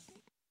Radio app.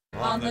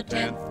 On the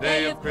 10th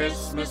day of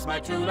Christmas, my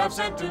true love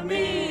sent to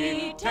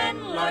me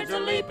 10 lords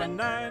a-leaping,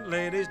 9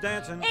 ladies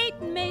dancing,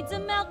 8 maids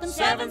a-melting,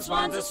 7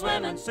 swans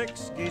a-swimming,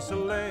 6 geese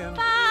a-laying,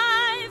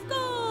 5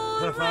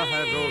 golden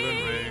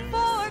rings,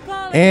 4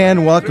 calling.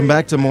 And welcome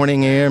back to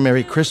Morning Air.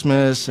 Merry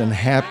Christmas and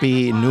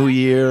Happy New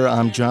Year.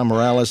 I'm John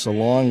Morales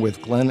along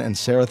with Glenn and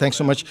Sarah. Thanks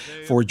so much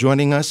for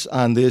joining us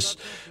on this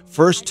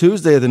first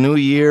Tuesday of the new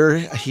year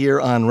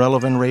here on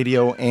Relevant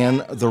Radio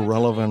and the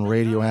Relevant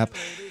Radio app.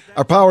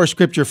 Our power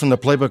scripture from the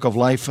Playbook of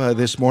Life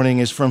this morning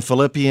is from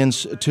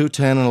Philippians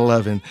 2:10 and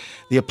 11.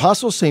 The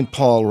Apostle St.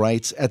 Paul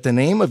writes, "At the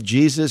name of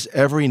Jesus,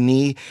 every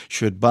knee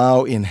should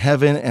bow in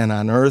heaven and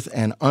on earth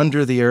and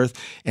under the earth,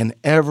 and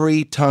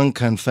every tongue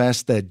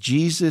confess that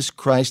Jesus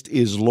Christ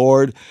is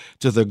Lord,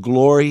 to the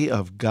glory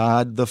of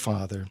God the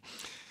Father."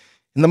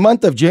 In the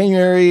month of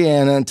January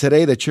and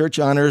today, the church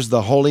honors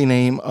the holy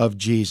name of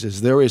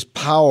Jesus. There is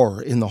power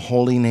in the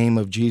holy name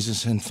of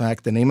Jesus. In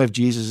fact, the name of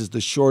Jesus is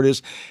the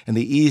shortest and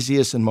the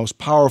easiest and most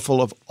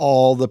powerful of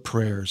all the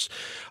prayers.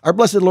 Our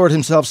blessed Lord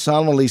himself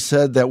solemnly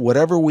said that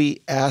whatever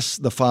we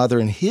ask the Father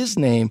in his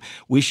name,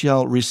 we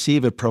shall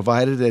receive it,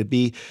 provided it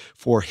be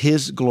for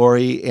his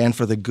glory and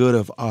for the good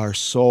of our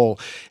soul.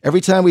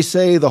 Every time we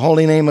say the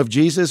holy name of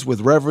Jesus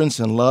with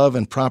reverence and love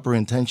and proper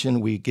intention,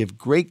 we give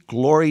great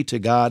glory to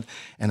God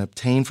and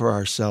obtain for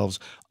ourselves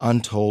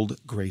untold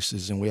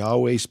graces. And we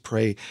always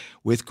pray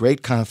with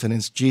great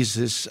confidence,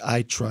 Jesus,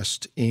 I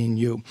trust in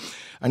you.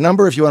 Our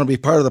number, if you want to be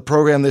part of the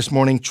program this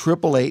morning,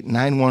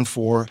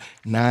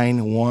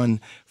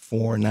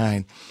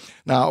 888-914-9149.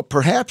 Now,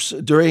 perhaps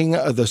during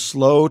the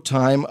slow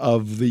time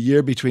of the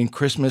year between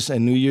Christmas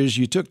and New Year's,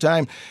 you took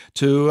time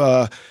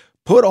to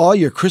put all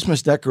your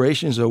Christmas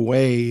decorations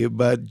away,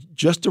 but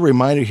just a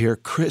reminder here,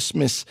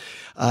 Christmas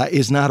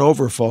is not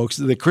over, folks.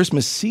 The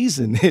Christmas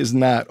season is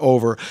not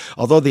over.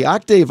 Although the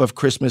octave of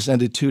Christmas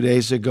ended 2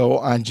 days ago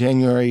on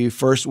January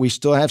 1st, we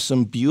still have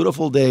some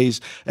beautiful days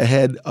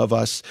ahead of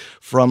us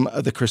from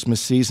the Christmas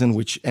season,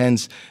 which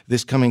ends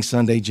this coming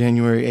Sunday,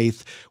 January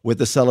 8th, with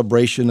the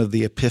celebration of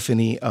the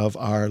Epiphany of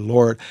our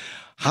Lord.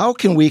 How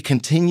can we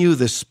continue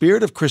the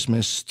spirit of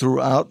Christmas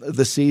throughout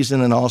the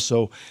season and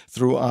also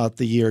throughout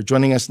the year?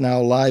 Joining us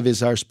now live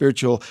is our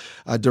spiritual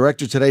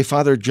director today,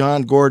 Father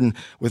John Gordon,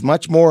 with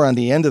much more on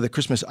the end of the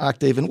Christmas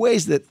octave and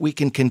ways that we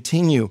can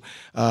continue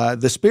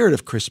the spirit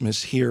of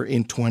Christmas here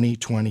in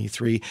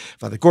 2023.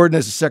 Father Gordon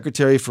is the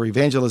Secretary for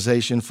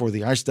Evangelization for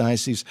the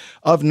Archdiocese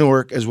of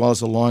Newark, as well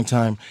as a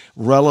longtime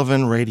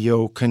Relevant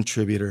Radio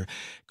contributor.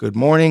 Good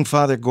morning,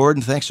 Father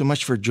Gordon. Thanks so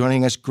much for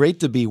joining us.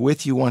 Great to be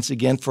with you once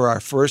again for our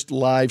first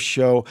live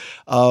show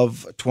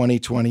of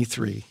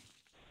 2023.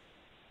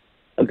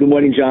 Good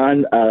morning,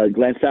 John.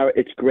 Glenn Sauer,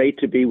 it's great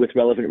to be with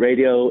Relevant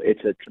Radio.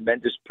 It's a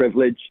tremendous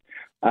privilege.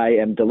 I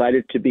am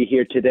delighted to be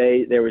here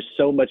today. There is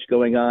so much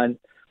going on.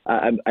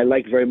 I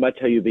like very much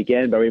how you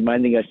began by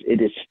reminding us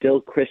it is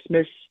still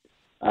Christmas.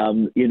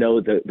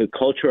 The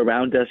culture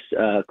around us,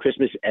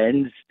 Christmas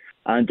ends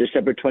on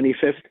December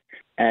 25th.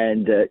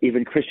 And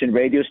even Christian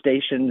radio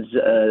stations,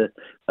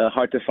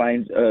 hard to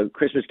find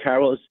Christmas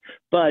carols.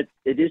 But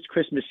it is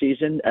Christmas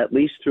season, at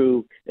least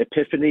through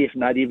Epiphany, if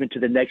not even to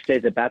the next day,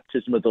 the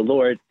baptism of the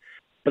Lord.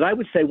 But I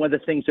would say one of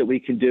the things that we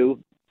can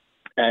do,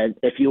 and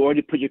if you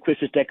already put your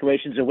Christmas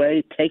decorations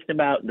away, take them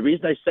out. And the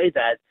reason I say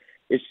that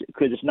is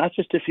because it's not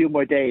just a few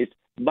more days.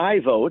 My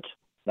vote,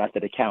 not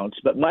that it counts,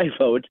 but my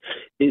vote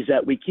is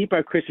that we keep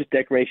our Christmas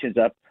decorations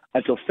up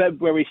until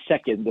February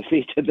 2nd, the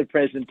Feast of the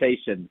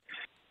Presentation.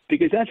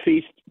 Because that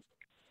feast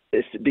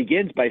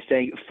begins by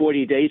saying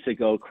 40 days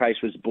ago Christ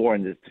was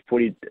born, it's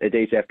 40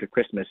 days after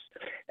Christmas.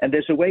 And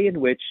there's a way in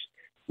which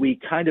we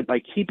kind of,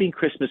 by keeping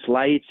Christmas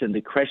lights and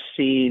the crèche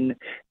scene,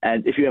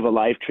 and if you have a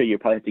live tree, you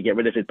probably have to get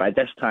rid of it by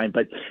this time,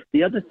 but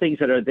the other things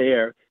that are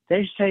there,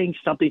 they're saying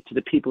something to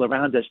the people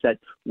around us that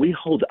we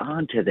hold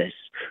on to this.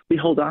 We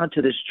hold on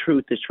to this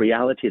truth, this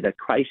reality that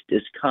Christ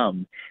is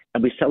come,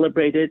 and we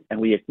celebrate it and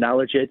we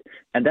acknowledge it.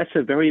 And that's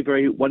a very,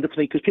 very wonderful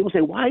thing, because people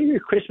say, why are your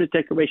Christmas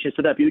decorations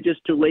set up? You're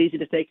just too lazy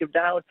to take them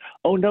down?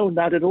 Oh, no,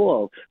 not at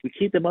all. We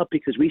keep them up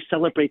because we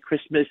celebrate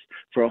Christmas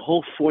for a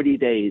whole 40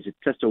 days. It's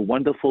just a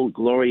wonderful,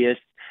 glorious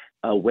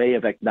way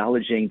of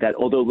acknowledging that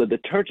although the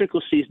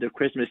liturgical season of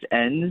Christmas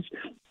ends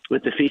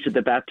with the Feast of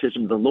the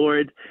Baptism of the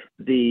Lord,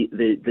 the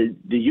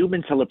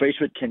human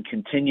celebration can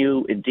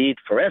continue indeed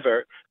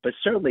forever, but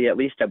certainly at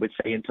least I would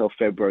say until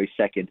February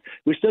 2nd,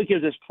 which still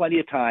gives us plenty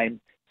of time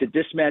to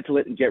dismantle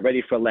it and get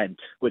ready for Lent,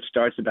 which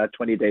starts about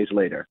 20 days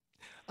later.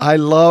 I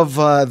love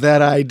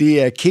that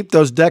idea. Keep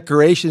those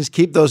decorations,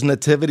 keep those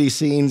nativity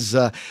scenes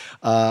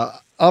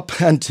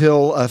up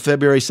until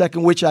February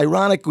 2nd, which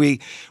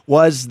ironically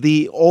was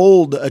the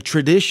old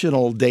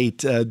traditional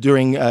date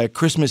during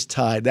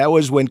Christmastide. That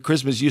was when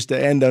Christmas used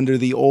to end under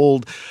the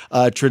old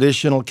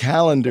traditional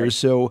calendar.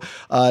 So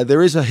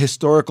there is a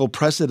historical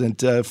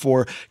precedent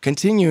for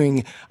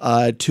continuing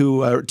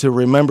to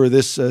remember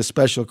this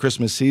special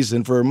Christmas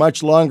season for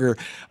much longer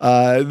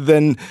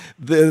than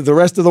the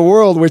rest of the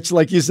world, which,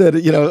 like you said,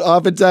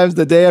 oftentimes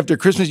the day after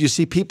Christmas, you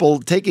see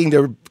people taking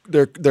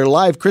their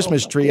live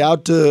Christmas tree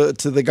out to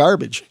the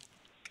garbage.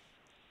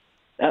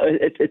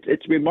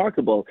 It's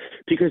remarkable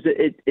because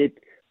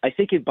I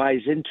think it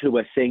buys into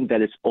a thing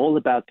that it's all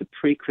about the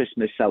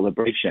pre-Christmas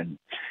celebration.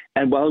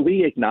 And while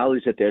we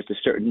acknowledge that there's a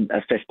certain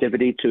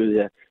festivity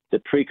to the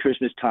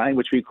pre-Christmas time,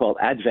 which we call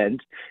Advent,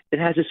 it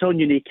has its own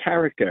unique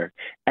character.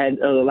 And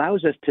it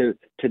allows us to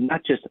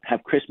not just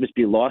have Christmas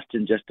be lost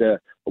in just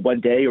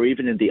one day or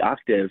even in the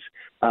octave,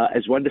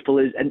 as wonderful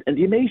as, and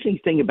the amazing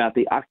thing about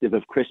the octave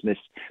of Christmas,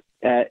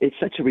 it's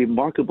such a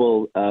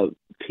remarkable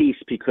piece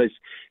because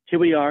here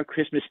we are,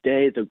 Christmas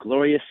Day, the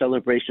glorious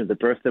celebration of the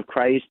birth of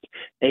Christ,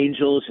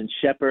 angels and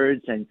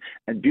shepherds and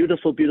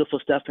beautiful, beautiful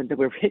stuff. And then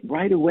we're hit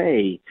right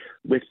away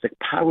with the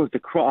power of the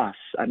cross.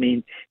 I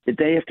mean, the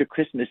day after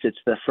Christmas, it's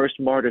the first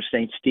martyr,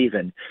 St.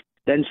 Stephen,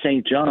 then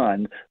St.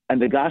 John.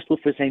 And the gospel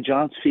for St.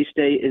 John's feast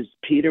day is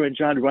Peter and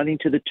John running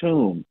to the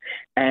tomb.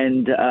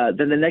 And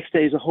then the next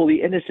day is the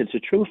Holy Innocents, the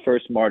true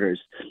first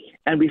martyrs.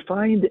 And we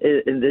find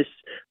in this,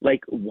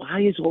 like,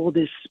 why is all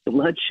this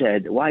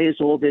bloodshed? Why is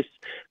all this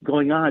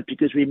going on?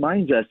 Because it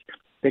reminds us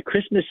that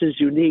Christmas is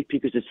unique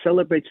because it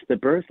celebrates the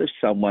birth of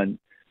someone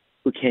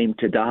who came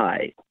to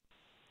die.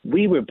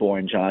 We were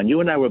born, John.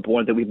 You and I were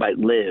born that we might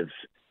live.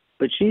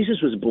 But Jesus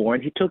was born.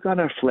 He took on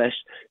our flesh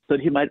so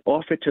that he might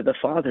offer it to the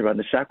Father on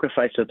the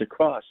sacrifice of the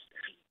cross.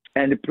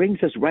 And it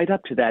brings us right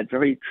up to that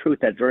very truth,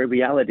 that very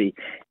reality.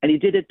 And he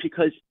did it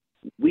because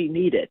we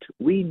need it.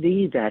 We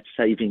need that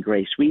saving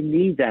grace. We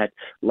need that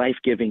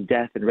life-giving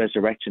death and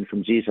resurrection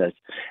from Jesus.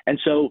 And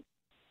so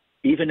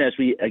even as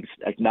we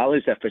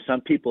acknowledge that for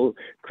some people,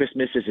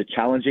 Christmas is a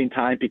challenging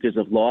time because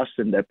of loss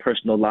in their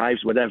personal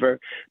lives, whatever,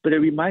 but it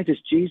reminds us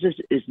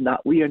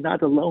we are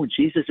not alone.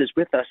 Jesus is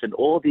with us in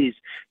all these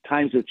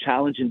times of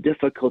challenge and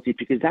difficulty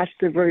because that's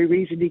the very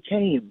reason he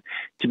came,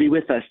 to be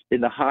with us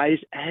in the highs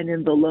and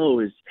in the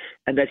lows,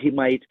 and that he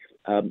might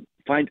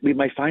we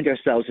might find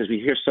ourselves, as we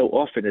hear so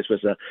often, this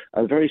was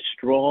a very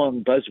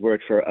strong buzzword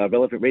for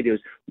Relevant Radios,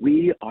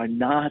 we are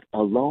not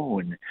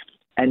alone.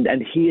 And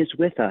he is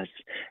with us.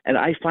 And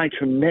I find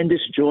tremendous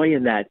joy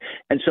in that.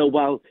 And so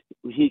while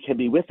he can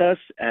be with us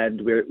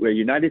and we're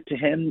united to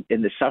him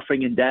in the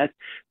suffering and death,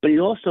 but he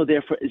also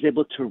therefore is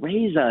able to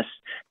raise us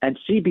and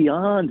see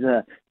beyond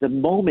the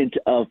moment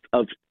of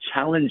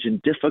challenge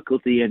and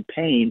difficulty and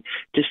pain,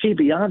 to see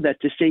beyond that,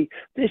 to see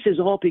this is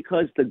all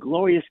because the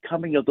glorious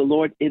coming of the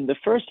Lord in the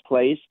first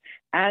place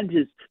and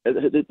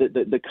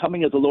the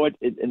coming of the Lord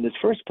in this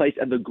first place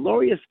and the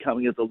glorious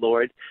coming of the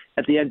Lord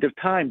at the end of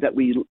time that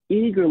we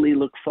eagerly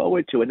look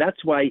forward to. And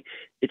that's why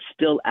it's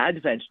still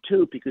Advent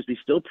too, because we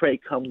still pray,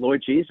 come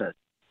Lord Jesus.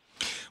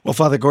 Well,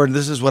 Father Gordon,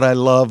 this is what I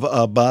love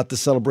about the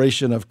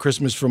celebration of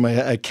Christmas from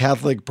a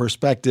Catholic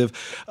perspective.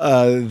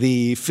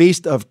 The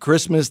feast of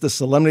Christmas, the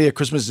solemnity of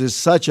Christmas is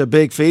such a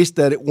big feast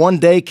that one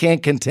day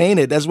can't contain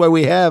it. That's why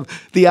we have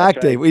the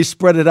octave. Right. We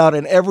spread it out,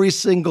 and every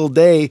single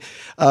day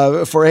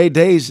for 8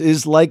 days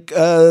is like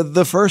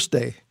the first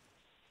day.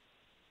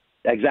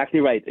 Exactly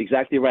right.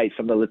 Exactly right.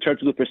 From the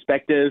liturgical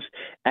perspective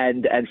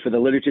and for the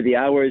liturgy of the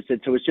hours. And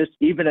so it's just,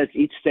 even as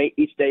each day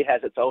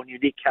has its own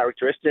unique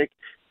characteristic,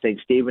 St.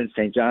 Stephen,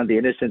 St. John the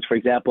Innocents, for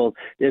example,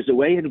 there's a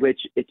way in which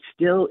it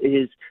still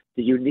is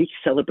the unique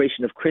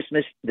celebration of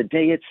Christmas, the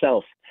day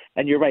itself.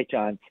 And you're right,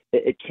 John,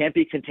 it can't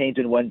be contained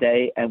in one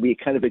day, and we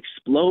kind of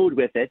explode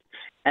with it.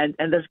 And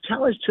the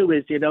challenge, too,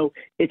 is,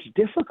 it's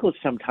difficult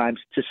sometimes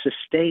to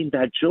sustain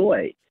that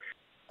joy.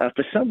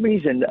 For some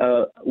reason,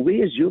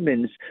 we as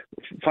humans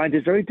find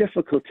it very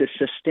difficult to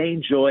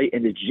sustain joy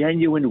in a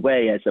genuine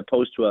way as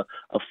opposed to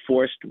a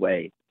forced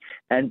way.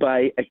 And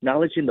by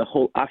acknowledging the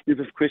whole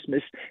octave of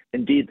Christmas,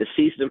 indeed the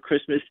season of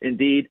Christmas,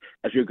 indeed,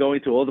 as you're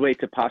going through all the way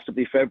to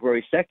possibly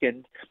February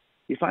 2nd,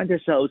 we find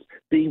ourselves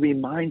being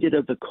reminded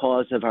of the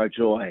cause of our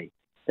joy,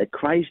 that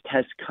Christ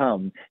has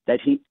come,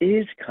 that he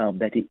is come,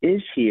 that he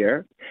is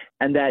here,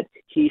 and that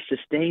he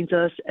sustains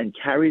us and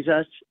carries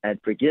us and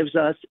forgives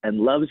us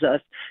and loves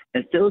us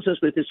and fills us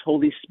with his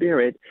Holy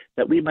Spirit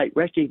that we might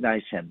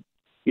recognize him.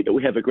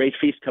 We have a great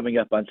feast coming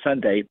up on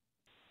Sunday,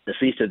 the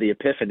Feast of the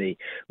Epiphany,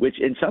 which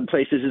in some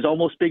places is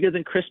almost bigger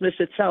than Christmas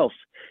itself.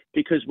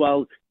 Because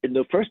while in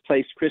the first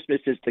place,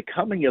 Christmas is the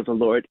coming of the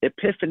Lord,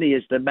 Epiphany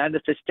is the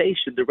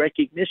manifestation, the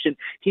recognition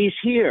he's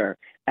here.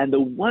 And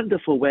the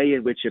wonderful way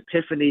in which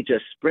Epiphany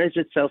just spreads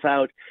itself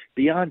out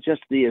beyond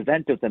just the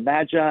event of the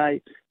Magi,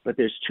 but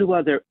there's two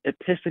other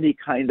Epiphany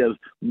kind of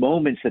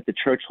moments that the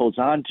church holds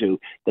on to: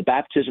 the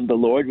baptism of the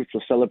Lord, which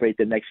we'll celebrate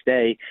the next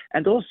day,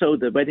 and also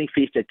the wedding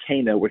feast at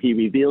Cana, where he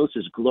reveals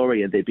his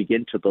glory and they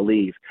begin to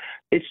believe.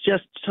 It's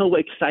just so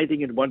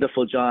exciting and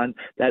wonderful, John,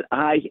 that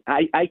I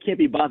can't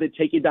be bothered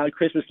taking down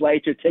Christmas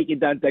lights or taking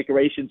down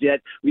decorations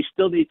yet. We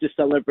still need to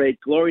celebrate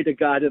glory to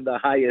God in the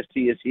highest.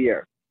 He is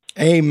here.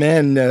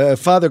 Amen.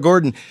 Father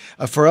Gordon,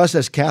 for us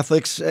as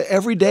Catholics,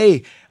 every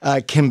day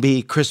can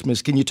be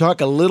Christmas. Can you talk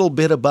a little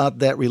bit about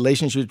that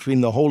relationship between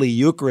the Holy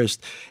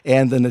Eucharist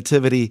and the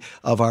Nativity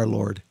of our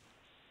Lord?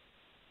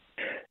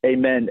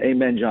 Amen.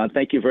 Amen, John.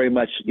 Thank you very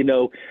much. We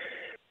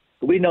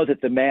know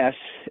that the Mass,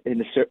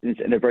 in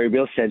a very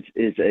real sense,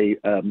 is a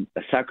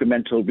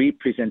sacramental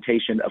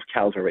representation of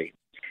Calvary.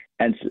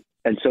 And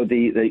so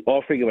the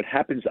offering of what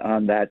happens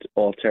on that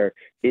altar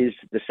is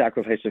the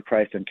sacrifice of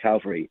Christ on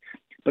Calvary.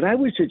 But I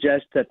would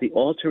suggest that the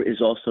altar is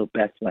also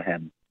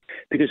Bethlehem,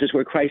 because it's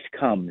where Christ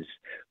comes.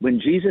 When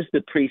Jesus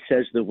the priest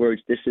says the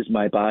words, "This is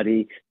my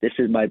body, this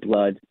is my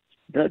blood,"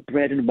 the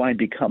bread and wine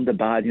become the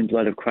body and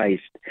blood of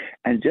Christ.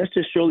 And just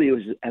as surely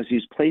as he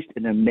was placed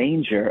in a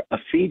manger, a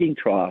feeding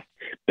trough,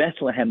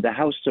 Bethlehem, the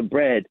house of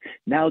bread,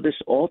 now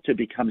this altar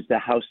becomes the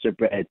house of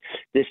bread.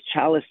 This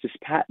chalice, this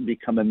paten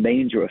become a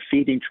manger, a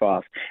feeding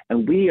trough.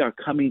 And we are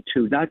coming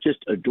to not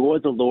just adore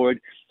the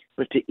Lord,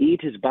 but to eat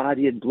his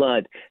body and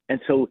blood. And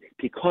so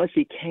because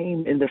he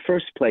came in the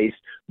first place,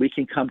 we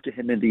can come to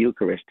him in the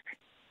Eucharist.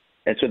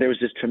 And so there was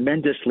this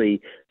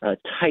tremendously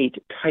tight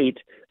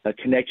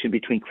connection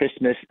between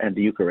Christmas and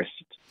the Eucharist.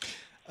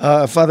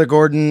 Father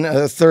Gordon,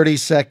 30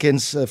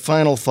 seconds,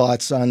 final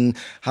thoughts on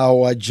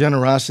how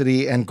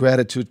generosity and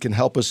gratitude can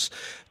help us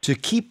to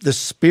keep the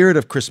spirit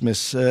of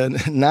Christmas,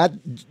 not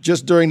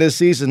just during this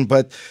season,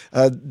 but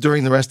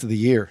during the rest of the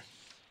year.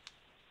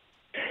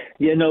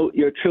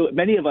 You're true.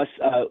 Many of us,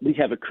 we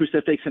have a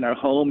crucifix in our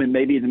home and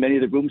maybe in many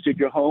of the rooms of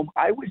your home.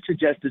 I would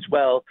suggest as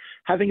well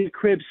having a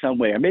crib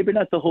somewhere, maybe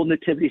not the whole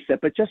nativity set,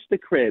 but just the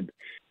crib.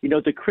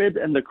 The crib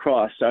and the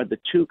cross are the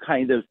two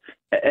kind of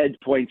end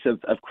points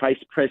of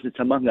Christ's presence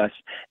among us.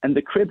 And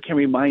the crib can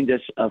remind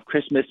us of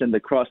Christmas, and the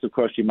cross, of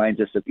course, reminds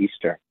us of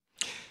Easter.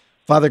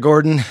 Father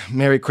Gordon,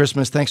 Merry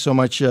Christmas. Thanks so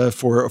much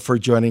for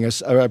joining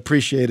us. I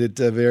appreciate it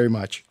very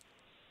much.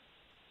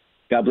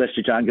 God bless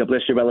you, John. God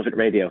bless you, Relevant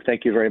Radio.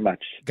 Thank you very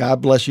much.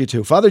 God bless you,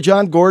 too. Father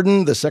John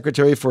Gordon, the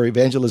Secretary for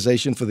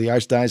Evangelization for the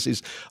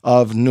Archdiocese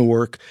of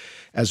Newark,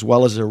 as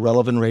well as a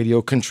Relevant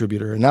Radio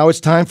contributor. And now it's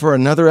time for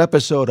another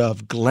episode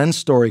of Glenn's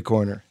Story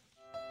Corner.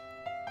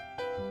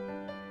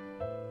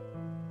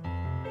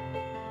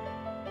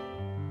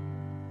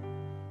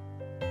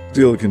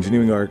 Still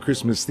continuing our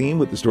Christmas theme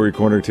with the Story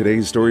Corner,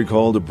 today's story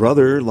called A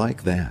Brother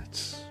Like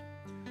That.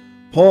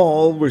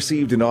 Paul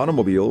received an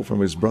automobile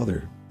from his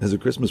brother as a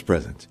Christmas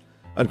present.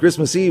 On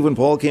Christmas Eve, when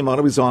Paul came out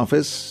of his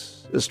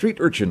office, a street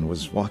urchin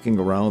was walking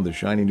around the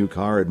shiny new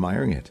car,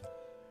 admiring it.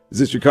 "Is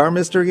this your car,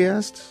 mister?" he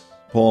asked.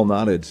 Paul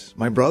nodded.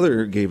 "My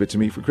brother gave it to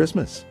me for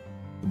Christmas."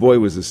 The boy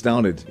was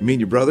astounded. "You mean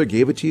your brother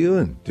gave it to you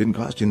and didn't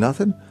cost you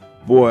nothing?"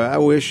 "Boy, I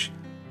wish..."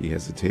 He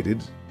hesitated.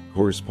 Of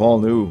course, Paul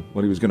knew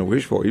what he was going to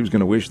wish for. He was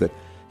going to wish that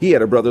he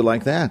had a brother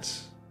like that.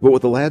 But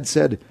what the lad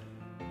said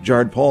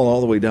jarred Paul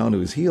all the way down to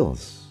his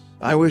heels.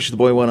 "I wish," the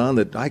boy went on,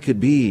 "that I could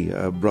be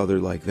a brother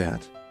like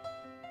that."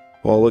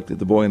 Paul looked at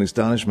the boy in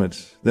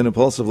astonishment, then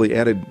impulsively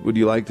added, "Would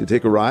you like to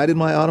take a ride in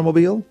my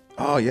automobile?"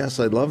 "Oh, yes,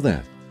 I'd love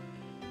that."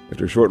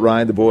 After a short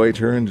ride, the boy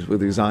turned with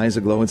his eyes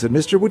aglow and said,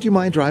 "Mister, would you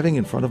mind driving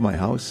in front of my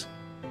house?"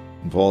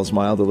 And Paul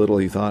smiled a little.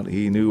 He thought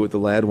he knew what the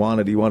lad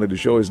wanted. He wanted to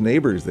show his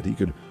neighbors that he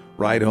could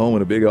ride home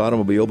in a big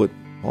automobile, but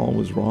Paul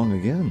was wrong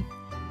again.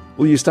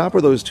 "Will you stop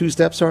where those two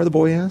steps are?" the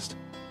boy asked.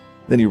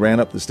 Then he ran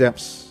up the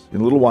steps.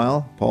 In a little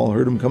while, Paul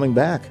heard him coming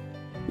back.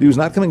 He was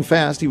not coming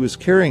fast. He was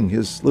carrying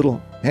his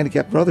little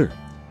handicapped brother.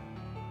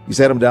 He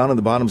sat him down on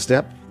the bottom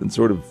step, then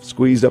sort of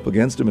squeezed up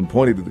against him and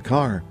pointed to the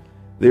car.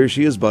 There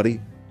she is, buddy,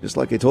 just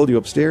like I told you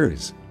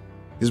upstairs.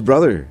 His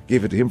brother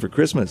gave it to him for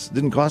Christmas. It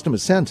didn't cost him a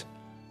cent.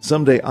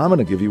 Someday I'm going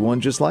to give you one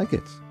just like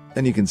it.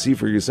 Then you can see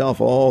for yourself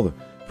all the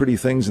pretty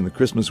things in the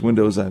Christmas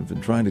windows I've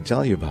been trying to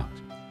tell you about.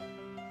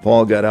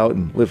 Paul got out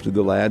and lifted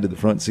the lad to the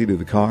front seat of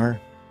the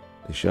car.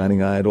 The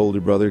shining-eyed older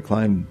brother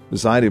climbed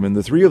beside him, and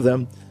the three of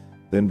them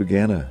then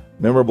began a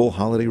memorable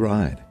holiday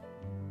ride.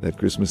 That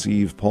Christmas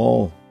Eve,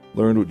 Paul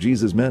learned what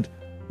Jesus meant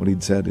when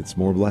he'd said, "It's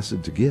more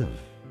blessed to give."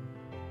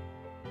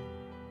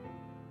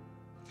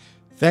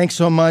 Thanks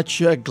so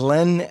much,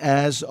 Glenn,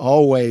 as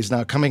always.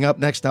 Now, coming up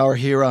next hour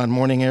here on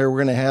Morning Air,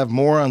 we're going to have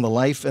more on the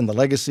life and the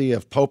legacy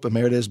of Pope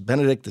Emeritus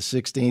Benedict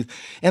XVI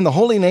and the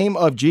holy name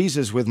of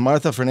Jesus with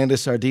Martha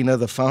Fernandez-Sardina,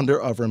 the founder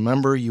of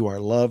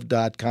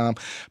RememberYouAreLoved.com,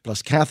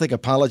 plus Catholic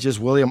apologist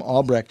William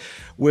Albrecht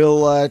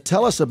will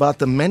tell us about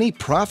the many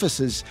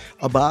prophecies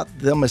about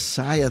the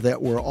Messiah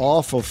that were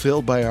all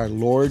fulfilled by our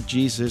Lord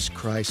Jesus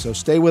Christ. So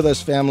stay with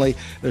us, family.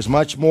 There's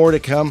much more to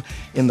come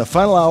in the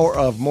final hour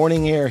of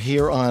Morning Air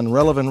here on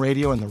Relevant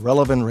Radio and the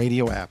Relevant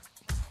Radio app.